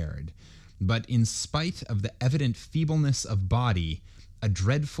white-haired. But in spite of the evident feebleness of body, a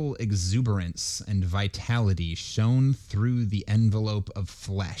dreadful exuberance and vitality shone through the envelope of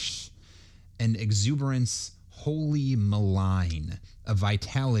flesh. An exuberance wholly malign, a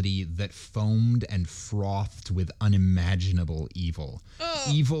vitality that foamed and frothed with unimaginable evil.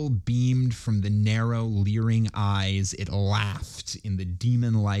 Evil beamed from the narrow, leering eyes. It laughed in the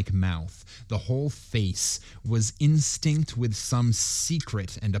demon-like mouth. The whole face was instinct with some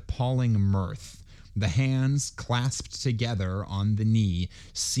secret and appalling mirth. The hands, clasped together on the knee,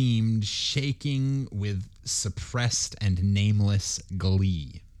 seemed shaking with suppressed and nameless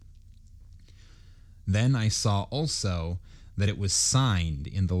glee. Then I saw also that it was signed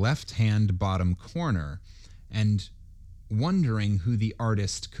in the left-hand bottom corner, and wondering who the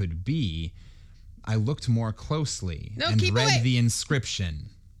artist could be, I looked more closely and read the inscription.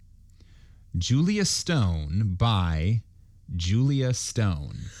 Julia Stone by Julia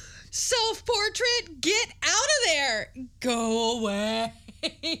Stone. Self-portrait? Get out of there! Go away!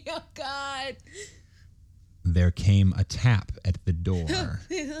 Oh, God. There came a tap at the door,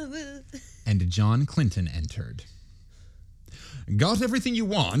 and John Clinton entered. Got everything you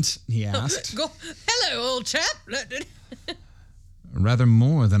want? He asked. Hello, old chap. Rather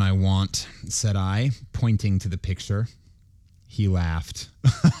more than I want, said I, pointing to the picture. He laughed.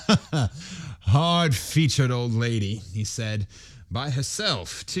 Hard-featured old lady, he said. By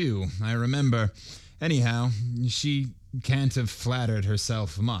herself, too, I remember. Anyhow, she can't have flattered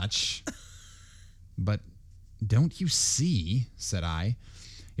herself much. But don't you see, said I,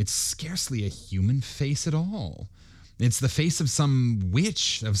 it's scarcely a human face at all. It's the face of some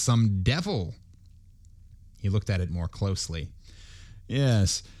witch, of some devil. He looked at it more closely.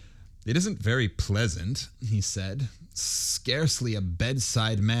 Yes, it isn't very pleasant, he said. Scarcely a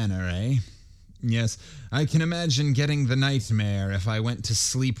bedside manner, eh? Yes, I can imagine getting the nightmare if I went to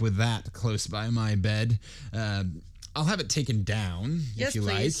sleep with that close by my bed. I'll have it taken down, if you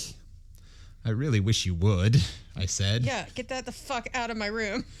please. like. I really wish you would, I said. Yeah, get that the fuck out of my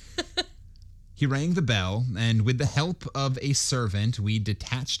room. He rang the bell, and with the help of a servant, we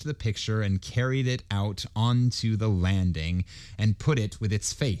detached the picture and carried it out onto the landing and put it with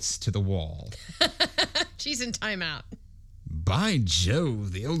its face to the wall. She's in timeout. By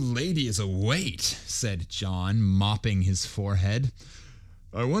Jove, the old lady is a weight, said John, mopping his forehead.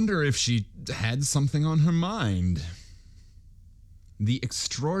 I wonder if she had something on her mind. The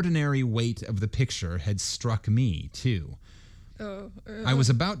extraordinary weight of the picture had struck me, too. I was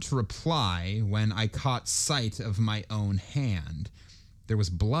about to reply when I caught sight of my own hand. There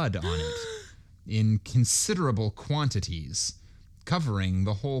was blood on it, in considerable quantities, covering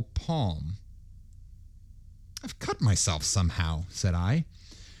the whole palm. I've cut myself somehow, said I.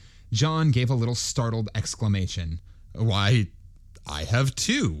 John gave a little startled exclamation. Why, I have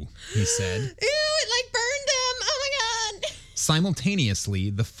too, he said. Ew, it like burned him. Oh my God.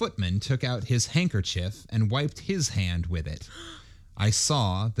 Simultaneously, the footman took out his handkerchief and wiped his hand with it. I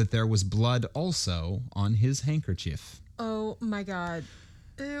saw that there was blood also on his handkerchief. Oh my God.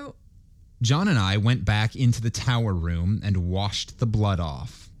 Ew. John and I went back into the tower room and washed the blood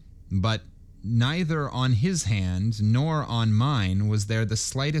off. But neither on his hand nor on mine was there the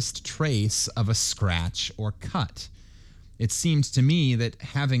slightest trace of a scratch or cut. It seemed to me that,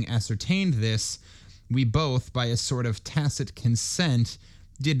 having ascertained this, we both, by a sort of tacit consent,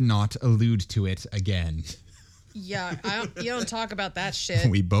 did not allude to it again. Yeah, you don't talk about that shit.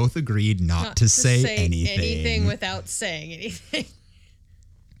 We both agreed not to say anything. Anything without saying anything.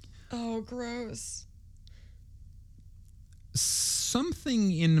 Oh, gross.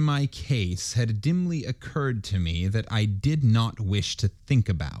 Something in my case had dimly occurred to me that I did not wish to think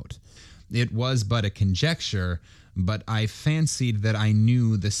about. It was but a conjecture, but I fancied that I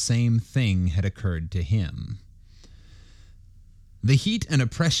knew the same thing had occurred to him. The heat and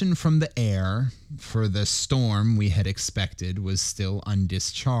oppression from the air, for the storm we had expected was still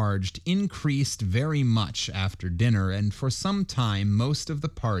undischarged, increased very much after dinner, and for some time most of the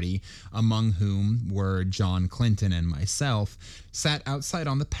party, among whom were John Clinton and myself, sat outside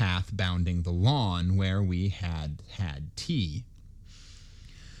on the path bounding the lawn where we had had tea.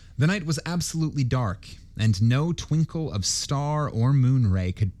 The night was absolutely dark, and no twinkle of star or moon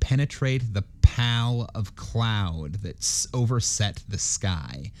ray could penetrate the pall of cloud that overset the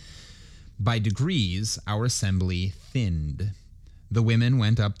sky. By degrees, our assembly thinned. The women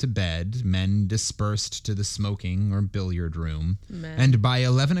went up to bed, men dispersed to the smoking or billiard room, and by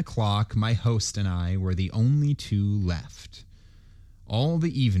 11 o'clock my host and I were the only two left. All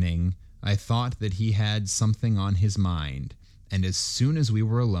the evening I thought that he had something on his mind, and as soon as we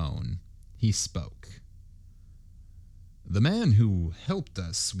were alone, he spoke. The man who helped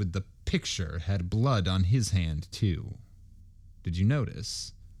us with the picture had blood on his hand, too. Did you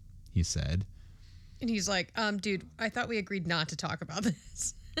notice? He said. And he's like, dude, I thought we agreed not to talk about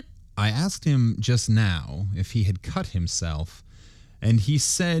this. I asked him just now if he had cut himself, and he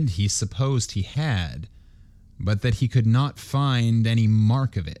said he supposed he had, but that he could not find any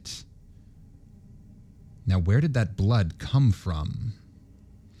mark of it. Now, where did that blood come from?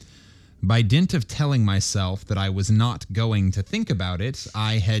 By dint of telling myself that I was not going to think about it,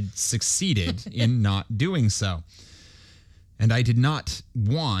 I had succeeded in not doing so. And I did not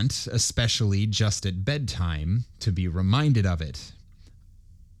want, especially just at bedtime, to be reminded of it.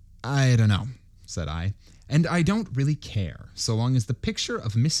 I don't know, said I, and I don't really care, so long as the picture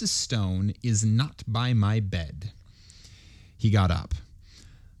of Mrs. Stone is not by my bed. He got up.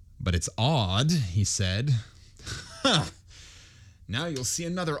 But it's odd, he said. Now you'll see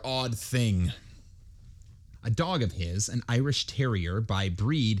another odd thing. A dog of his, an Irish Terrier by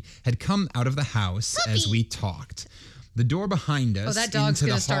breed, had come out of the house as we talked. The door behind us. Oh, that dog's into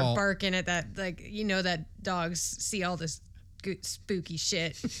gonna the start hall, barking at that. Like, you know that dogs see all this spooky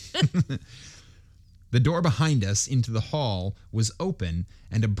shit. The door behind us into the hall was open,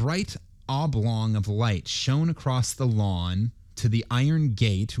 and a bright oblong of light shone across the lawn to the iron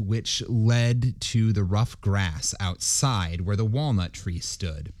gate which led to the rough grass outside where the walnut tree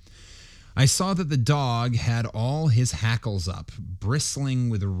stood. I saw that the dog had all his hackles up, bristling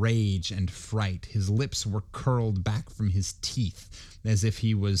with rage and fright. His lips were curled back from his teeth, as if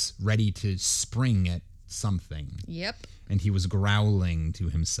he was ready to spring at something. Yep. And he was growling to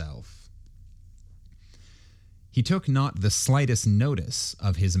himself. He took not the slightest notice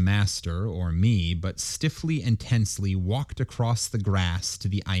of his master or me, but stiffly and tensely walked across the grass to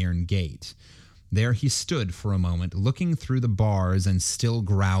the iron gate. There he stood for a moment, looking through the bars and still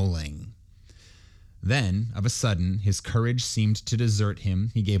growling. Then, of a sudden, his courage seemed to desert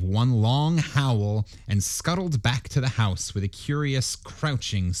him. He gave one long howl and scuttled back to the house with a curious,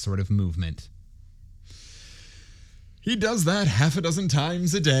 crouching sort of movement. "He does that half a dozen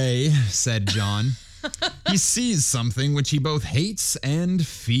times a day," said John. "He sees something which he both hates and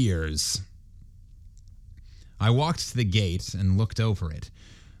fears." I walked to the gate and looked over it.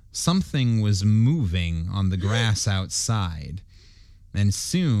 Something was moving on the grass outside, and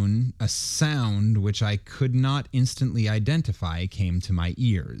soon a sound which I could not instantly identify came to my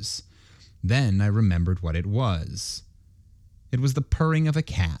ears. Then I remembered what it was. It was the purring of a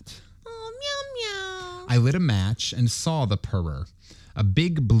cat. Oh, meow, meow. I lit a match and saw the purrer. A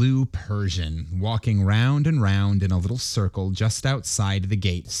big blue Persian, walking round and round in a little circle just outside the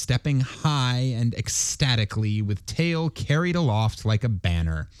gate, stepping high and ecstatically, with tail carried aloft like a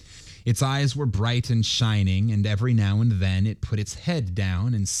banner. Its eyes were bright and shining, and every now and then it put its head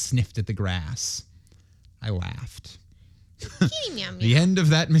down and sniffed at the grass. I laughed. Kitty meow, meow. "The end of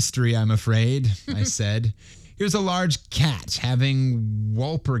that mystery, I'm afraid," I said. "Here's a large cat having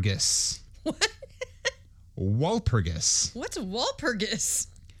Walpurgis." What? Walpurgis. What's Walpurgis?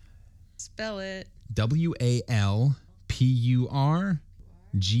 Spell it. Walpurgis.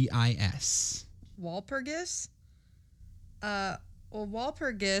 Walpurgis? Well,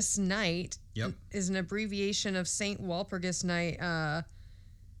 Walpurgis Night is an abbreviation of St. Walpurgis Night,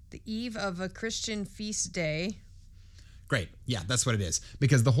 the eve of a Christian feast day. Great. Yeah, that's what it is.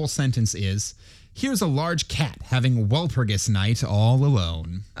 Because the whole sentence is, here's a large cat having Walpurgis Night all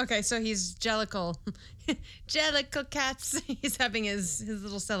alone. Okay, so he's Jellicle. Jellicle cats. He's having his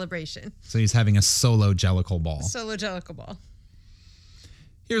little celebration. So he's having a solo Jellicle ball. Solo Jellicle ball.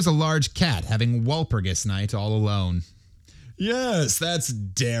 Here's a large cat having Walpurgis Night all alone. "Yes, that's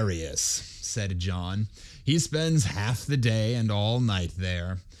Darius," said John. "He spends half the day and all night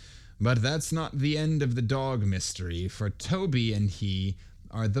there. But that's not the end of the dog mystery, for Toby and he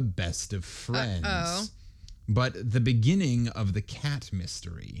are the best of friends. Uh-oh. But the beginning of the cat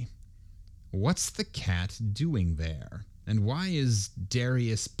mystery. What's the cat doing there? And why is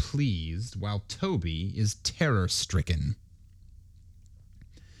Darius pleased while Toby is terror-stricken?"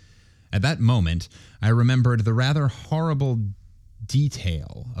 At that moment, I remembered the rather horrible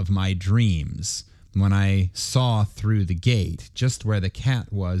detail of my dreams when I saw through the gate just where the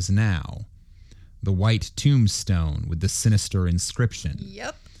cat was now. The white tombstone with the sinister inscription.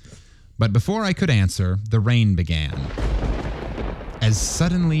 Yep. But before I could answer, the rain began. As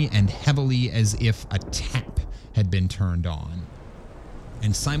suddenly and heavily as if a tap had been turned on.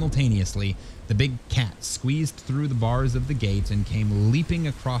 And simultaneously, the big cat squeezed through the bars of the gate and came leaping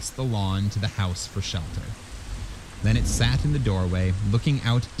across the lawn to the house for shelter. Then it sat in the doorway, looking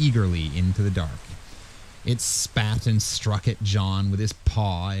out eagerly into the dark. It spat and struck at John with his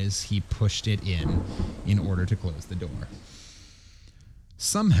paw as he pushed it in order to close the door.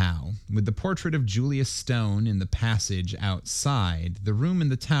 Somehow, with the portrait of Julius Stone in the passage outside, the room in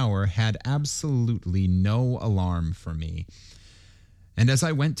the tower had absolutely no alarm for me. And as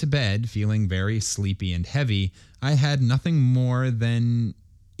I went to bed, feeling very sleepy and heavy, I had nothing more than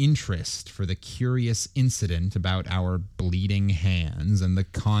interest for the curious incident about our bleeding hands and the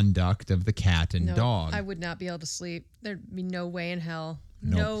conduct of the cat and dog. I would not be able to sleep. There'd be no way in hell.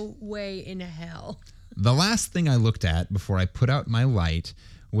 Nope. No way in hell. The last thing I looked at before I put out my light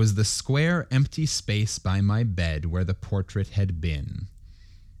was the square empty space by my bed where the portrait had been.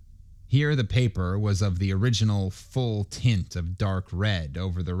 Here the paper was of the original full tint of dark red.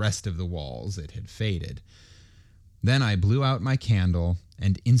 Over the rest of the walls it had faded. Then I blew out my candle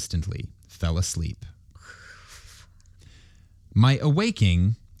and instantly fell asleep. My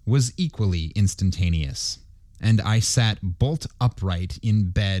awaking was equally instantaneous, and I sat bolt upright in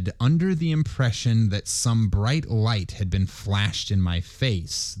bed under the impression that some bright light had been flashed in my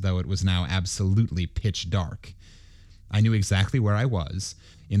face, though it was now absolutely pitch dark. I knew exactly where I was,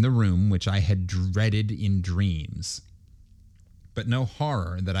 in the room which I had dreaded in dreams. But no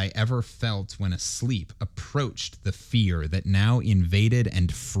horror that I ever felt when asleep approached the fear that now invaded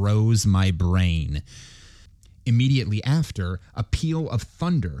and froze my brain. Immediately after, a peal of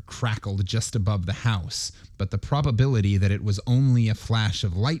thunder crackled just above the house, but the probability that it was only a flash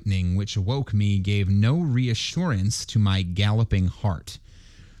of lightning which awoke me gave no reassurance to my galloping heart.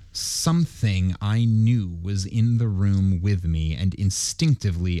 Something I knew was in the room with me, and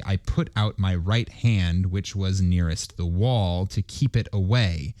instinctively I put out my right hand, which was nearest the wall, to keep it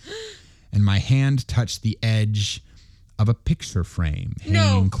away, and my hand touched the edge of a picture frame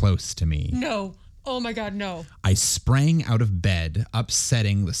hanging close to me. No. Oh my God, no. I sprang out of bed,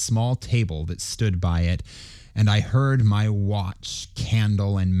 upsetting the small table that stood by it, and I heard my watch,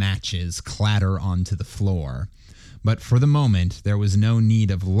 candle, and matches clatter onto the floor. But for the moment, there was no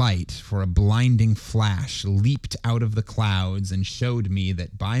need of light, for a blinding flash leaped out of the clouds and showed me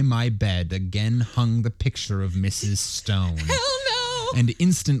that by my bed again hung the picture of Mrs. Stone. Hell no! And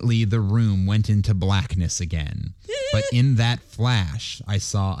instantly the room went into blackness again. But in that flash, I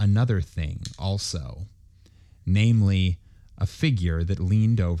saw another thing also, namely, a figure that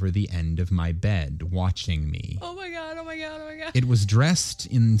leaned over the end of my bed, watching me. Oh my God, oh my God, oh my God. It was dressed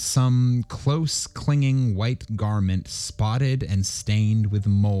in some close clinging white garment, spotted and stained with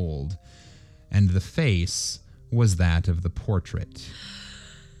mold, and the face was that of the portrait.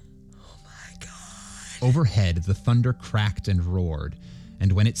 Oh my God. Overhead, the thunder cracked and roared,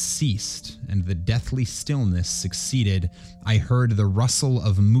 and when it ceased and the deathly stillness succeeded, I heard the rustle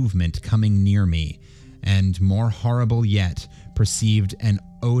of movement coming near me, and, more horrible yet, perceived an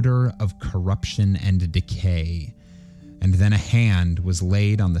odor of corruption and decay. And then a hand was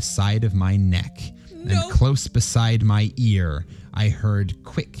laid on the side of my neck, and close beside my ear I heard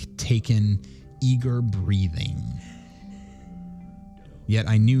quick taken, eager breathing. Yet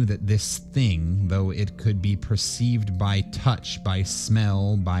I knew that this thing, though it could be perceived by touch, by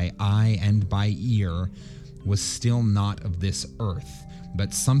smell, by eye, and by ear, was still not of this earth,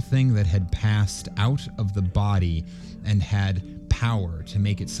 but something that had passed out of the body and had power to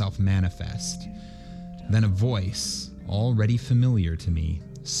make itself manifest. Then a voice, already familiar to me,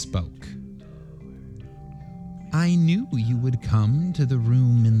 spoke. "I knew you would come to the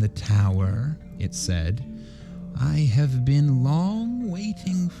room in the tower," it said. "I have been long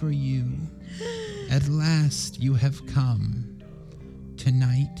waiting for you. At last you have come.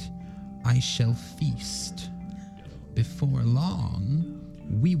 Tonight I shall feast. Before long,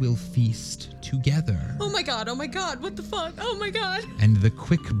 we will feast together." Oh my God, what the fuck? Oh my God. And the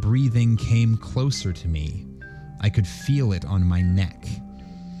quick breathing came closer to me. I could feel it on my neck.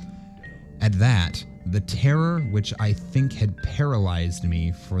 At that, the terror which I think had paralyzed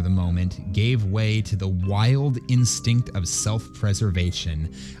me for the moment gave way to the wild instinct of self-preservation.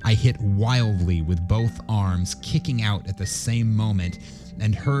 I hit wildly with both arms, kicking out at the same moment,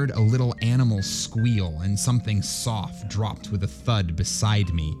 and heard a little animal squeal, and something soft dropped with a thud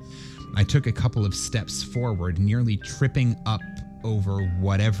beside me. I took a couple of steps forward, nearly tripping up over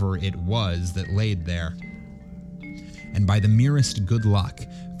whatever it was that laid there, and by the merest good luck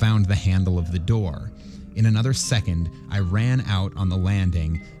found the handle of the door. In another second, I ran out on the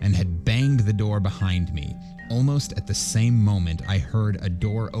landing and had banged the door behind me. Almost at the same moment, I heard a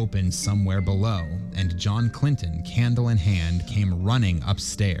door open somewhere below, and John Clinton, candle in hand, came running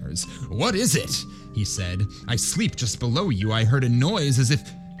upstairs. "What is it?" he said. "I sleep just below you. I heard a noise as if...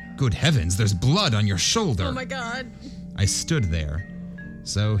 Good heavens, there's blood on your shoulder." Oh my God. I stood there.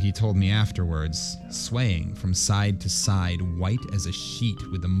 So he told me afterwards, swaying from side to side, white as a sheet,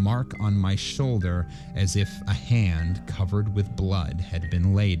 with a mark on my shoulder as if a hand covered with blood had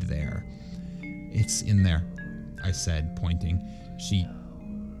been laid there. "It's in there," I said, pointing.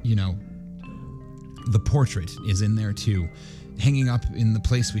 The portrait is in there too, hanging up in the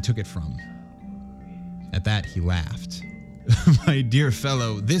place we took it from." At that, he laughed. "My dear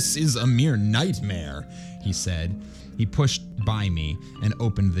fellow, this is a mere nightmare," he said. He pushed by me and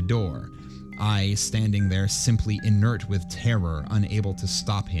opened the door. I, standing there, simply inert with terror, unable to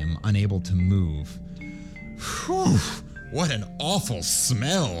stop him, unable to move. "Whew, what an awful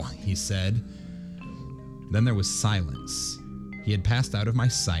smell," he said. Then there was silence. He had passed out of my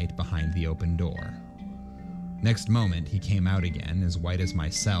sight behind the open door. Next moment, he came out again, as white as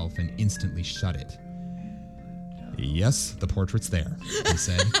myself, and instantly shut it. "Yes, the portrait's there," he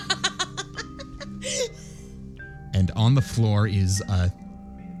said. "And on the floor is a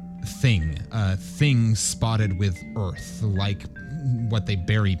thing spotted with earth, like what they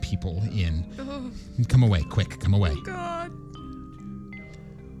bury people in. Come away, quick, come away." Oh God.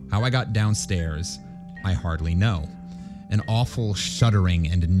 How I got downstairs, I hardly know. An awful shuddering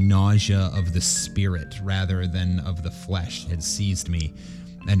and nausea of the spirit rather than of the flesh had seized me,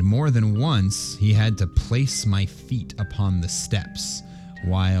 and more than once he had to place my feet upon the steps,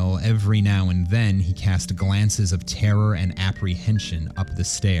 while every now and then he cast glances of terror and apprehension up the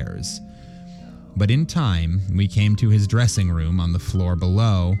stairs. But in time, we came to his dressing room on the floor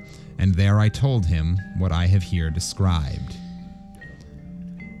below, and there I told him what I have here described.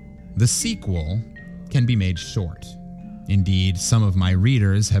 The sequel can be made short. Indeed, some of my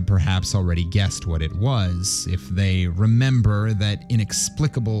readers have perhaps already guessed what it was, if they remember that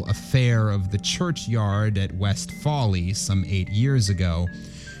inexplicable affair of the churchyard at West Folly some 8 years ago,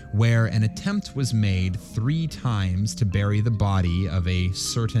 where an attempt was made 3 times to bury the body of a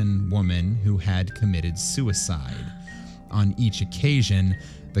certain woman who had committed suicide. On each occasion,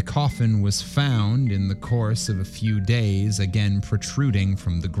 the coffin was found in the course of a few days, again protruding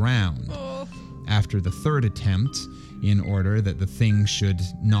from the ground. Oh. After the 3rd attempt, in order that the thing should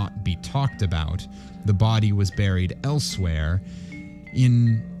not be talked about, the body was buried elsewhere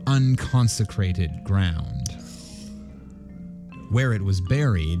in unconsecrated ground. Where it was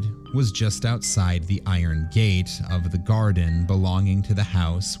buried was just outside the iron gate of the garden belonging to the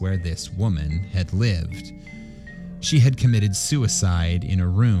house where this woman had lived. She had committed suicide in a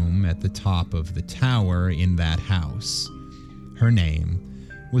room at the top of the tower in that house. Her name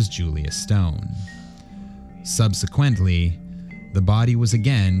was Julia Stone. Subsequently, the body was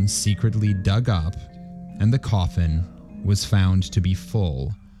again secretly dug up, and the coffin was found to be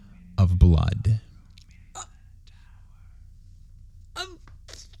full of blood.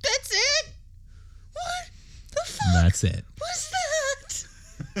 That's it? What the fuck? That's it. What's that?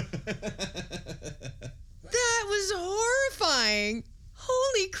 That was horrifying.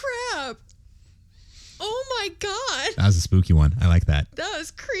 Holy crap. Oh my God. That was a spooky one. I like that. That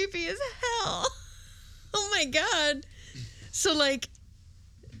was creepy as hell. Oh my God. So, like,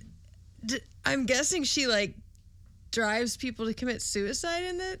 I'm guessing she, like, drives people to commit suicide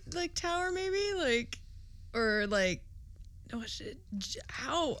in that, like, tower, maybe? Like, or, like, oh, shit.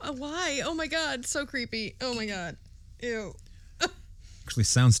 How? Why? Oh my God. So creepy. Oh my God. Ew. Actually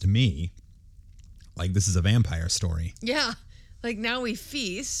sounds to me like this is a vampire story. Yeah. Like, now we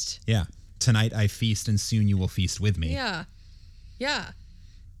feast. Yeah. Tonight I feast and soon you will feast with me. Yeah. Yeah.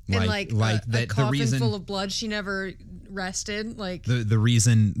 Like And like that a coffin the reason full of blood, she never rested. Like, the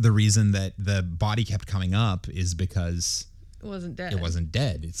reason that the body kept coming up is because it wasn't dead. it wasn't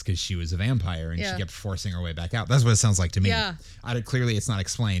dead. It's because she was a vampire and Yeah. she kept forcing her way back out. That's what it sounds like to me. Yeah. Clearly it's not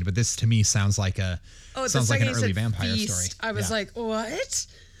explained, but this to me sounds like the sounds like an second you early said vampire feast, story. I was Yeah. like, what?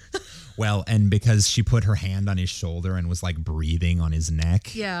 Well, and because she put her hand on his shoulder and was like breathing on his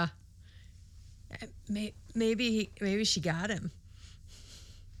neck. Yeah. Maybe she got him.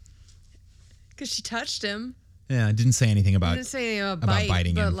 Because she touched him. Yeah, it didn't say anything I about didn't say anything about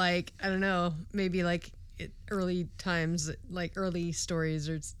biting but him. like, I don't know, maybe like early times, like early stories,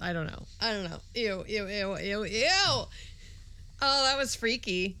 or I don't know. Ew. Oh, that was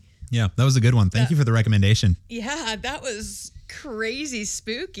freaky. Yeah, that was a good one. Thank you for the recommendation. Yeah, that was crazy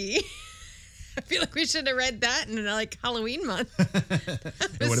spooky. I feel like we should have read that in like Halloween month.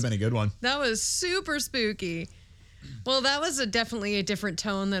 It would have been a good one. That was super spooky. Well, that was definitely a different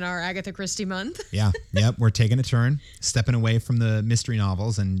tone than our Agatha Christie month. Yeah. Yep. We're taking a turn, stepping away from the mystery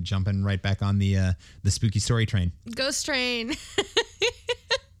novels and jumping right back on the spooky story train. Ghost Train.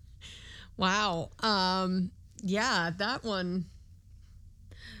 Wow. Yeah, that one.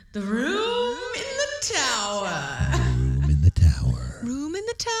 The Room in the Tower. Room in the Tower. Room in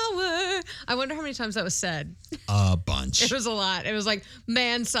the Tower. I wonder how many times that was said. A bunch. It was a lot. It was like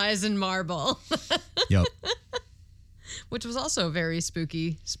man size in marble. Yep. Which was also a very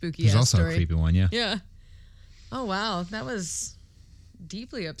spooky There's also story. a creepy one, yeah. Yeah. Oh, wow. That was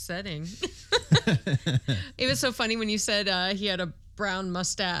deeply upsetting. It was so funny when you said he had a brown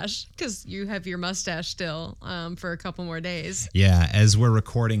mustache, because you have your mustache still for a couple more days. Yeah, as we're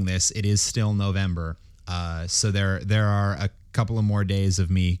recording this, it is still November. So there are a couple of more days of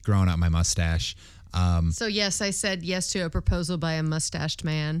me growing out my mustache. So, yes, I said yes to a proposal by a mustached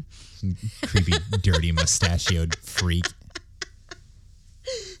man. Creepy, dirty, mustachioed freak.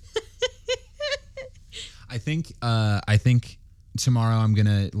 I think tomorrow I'm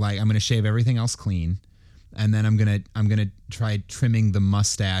gonna shave everything else clean, and then I'm gonna try trimming the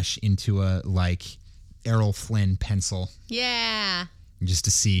mustache into a like Errol Flynn pencil. Yeah. Just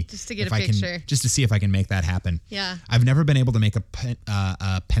to see, get if a I picture. can, just to see if I can make that happen. Yeah. I've never been able to make a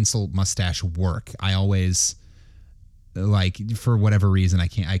pencil mustache work. I always, like, for whatever reason, I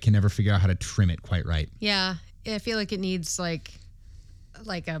can never figure out how to trim it quite right. Yeah. I feel like it needs like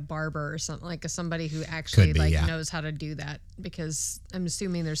a barber or something, like somebody who actually knows how to do that, because I'm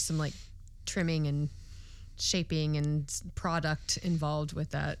assuming there's some like trimming and shaping and product involved with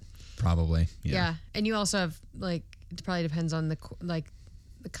that. Probably. Yeah. And you also have like, it probably depends on the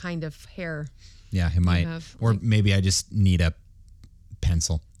kind of hair. Yeah, it might. Or maybe I just need a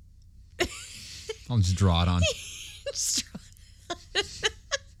pencil. I'll just draw it on.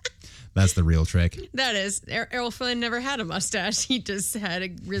 That's the real trick. That is. Errol Flynn never had a mustache. He just had a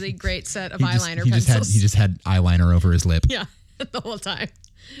really great set of eyeliner pencils. He just had eyeliner over his lip. Yeah, the whole time.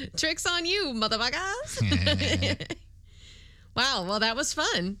 Tricks on you, motherfuckers. Wow, well, that was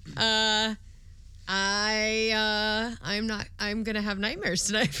fun. I'm gonna have nightmares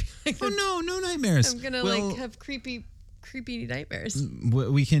tonight. Oh no nightmares. I'm gonna have creepy nightmares.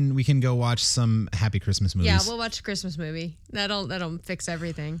 We can go watch some happy Christmas movies. Yeah, we'll watch a Christmas movie. That'll fix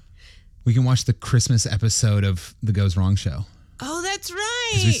everything. We can watch the Christmas episode of The Goes Wrong Show. Oh, that's right.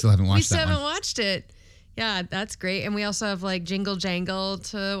 Because we still haven't watched that one. We still haven't watched it. Yeah, that's great. And we also have like Jingle Jangle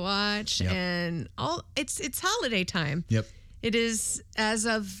to watch, and it's holiday time. Yep. It is, as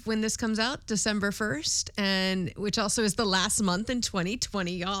of when this comes out, December 1st, and which also is the last month in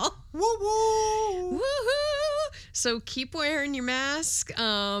 2020, y'all. Woo woo! Woohoo! So keep wearing your mask,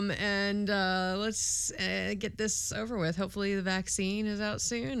 and let's get this over with. Hopefully the vaccine is out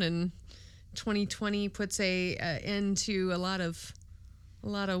soon, and 2020 puts a end to a lot of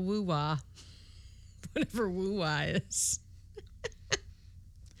woo-wah, whatever woo-wah is.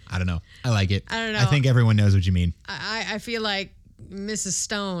 I don't know. I like it. I don't know. I think everyone knows what you mean. I feel like Mrs.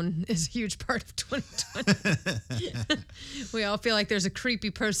 Stone is a huge part of 2020. We all feel like there's a creepy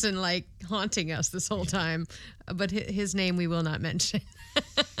person like haunting us this whole time, but his name we will not mention.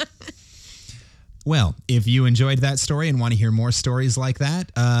 Well, if you enjoyed that story and want to hear more stories like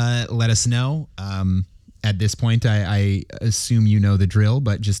that, let us know. At this point, I assume you know the drill,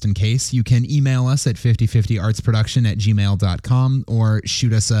 but just in case, you can email us at 5050artsproduction@gmail.com or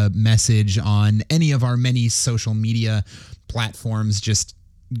shoot us a message on any of our many social media platforms. Just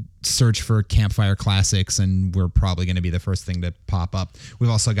search for Campfire Classics, and we're probably going to be the first thing to pop up. We've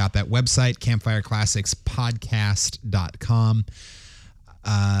also got that website, campfireclassicspodcast.com.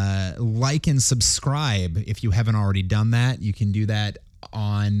 Like and subscribe if you haven't already done that. You can do that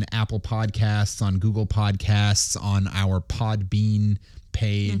on Apple Podcasts, on Google Podcasts, on our Podbean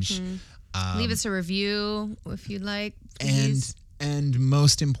page. Mm-hmm. Leave us a review if you'd like, please. And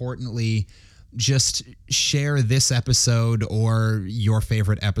most importantly, just share this episode or your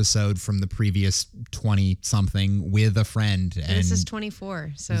favorite episode from the previous 20-something with a friend. And this is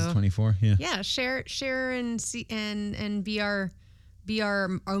 24. So this is 24, yeah. Yeah, share and see and be our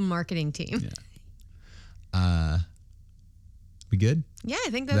own marketing team. Yeah. We good? Yeah, I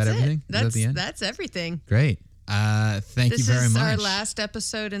think Is that's that everything? it. Is that the end? That's everything. Great. Thank you very much. This is our last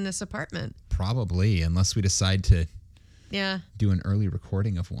episode in this apartment. Probably, unless we decide to do an early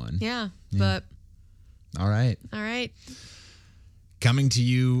recording of one. Yeah, but all right. Coming to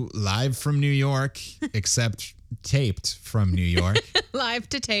you live from New York, except taped from New York. Live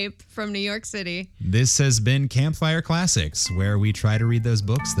to tape from New York City. This has been Campfire Classics, where we try to read those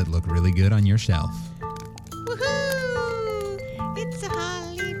books that look really good on your shelf. Woohoo! It's a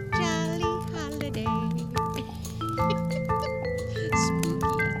holly jolly holiday.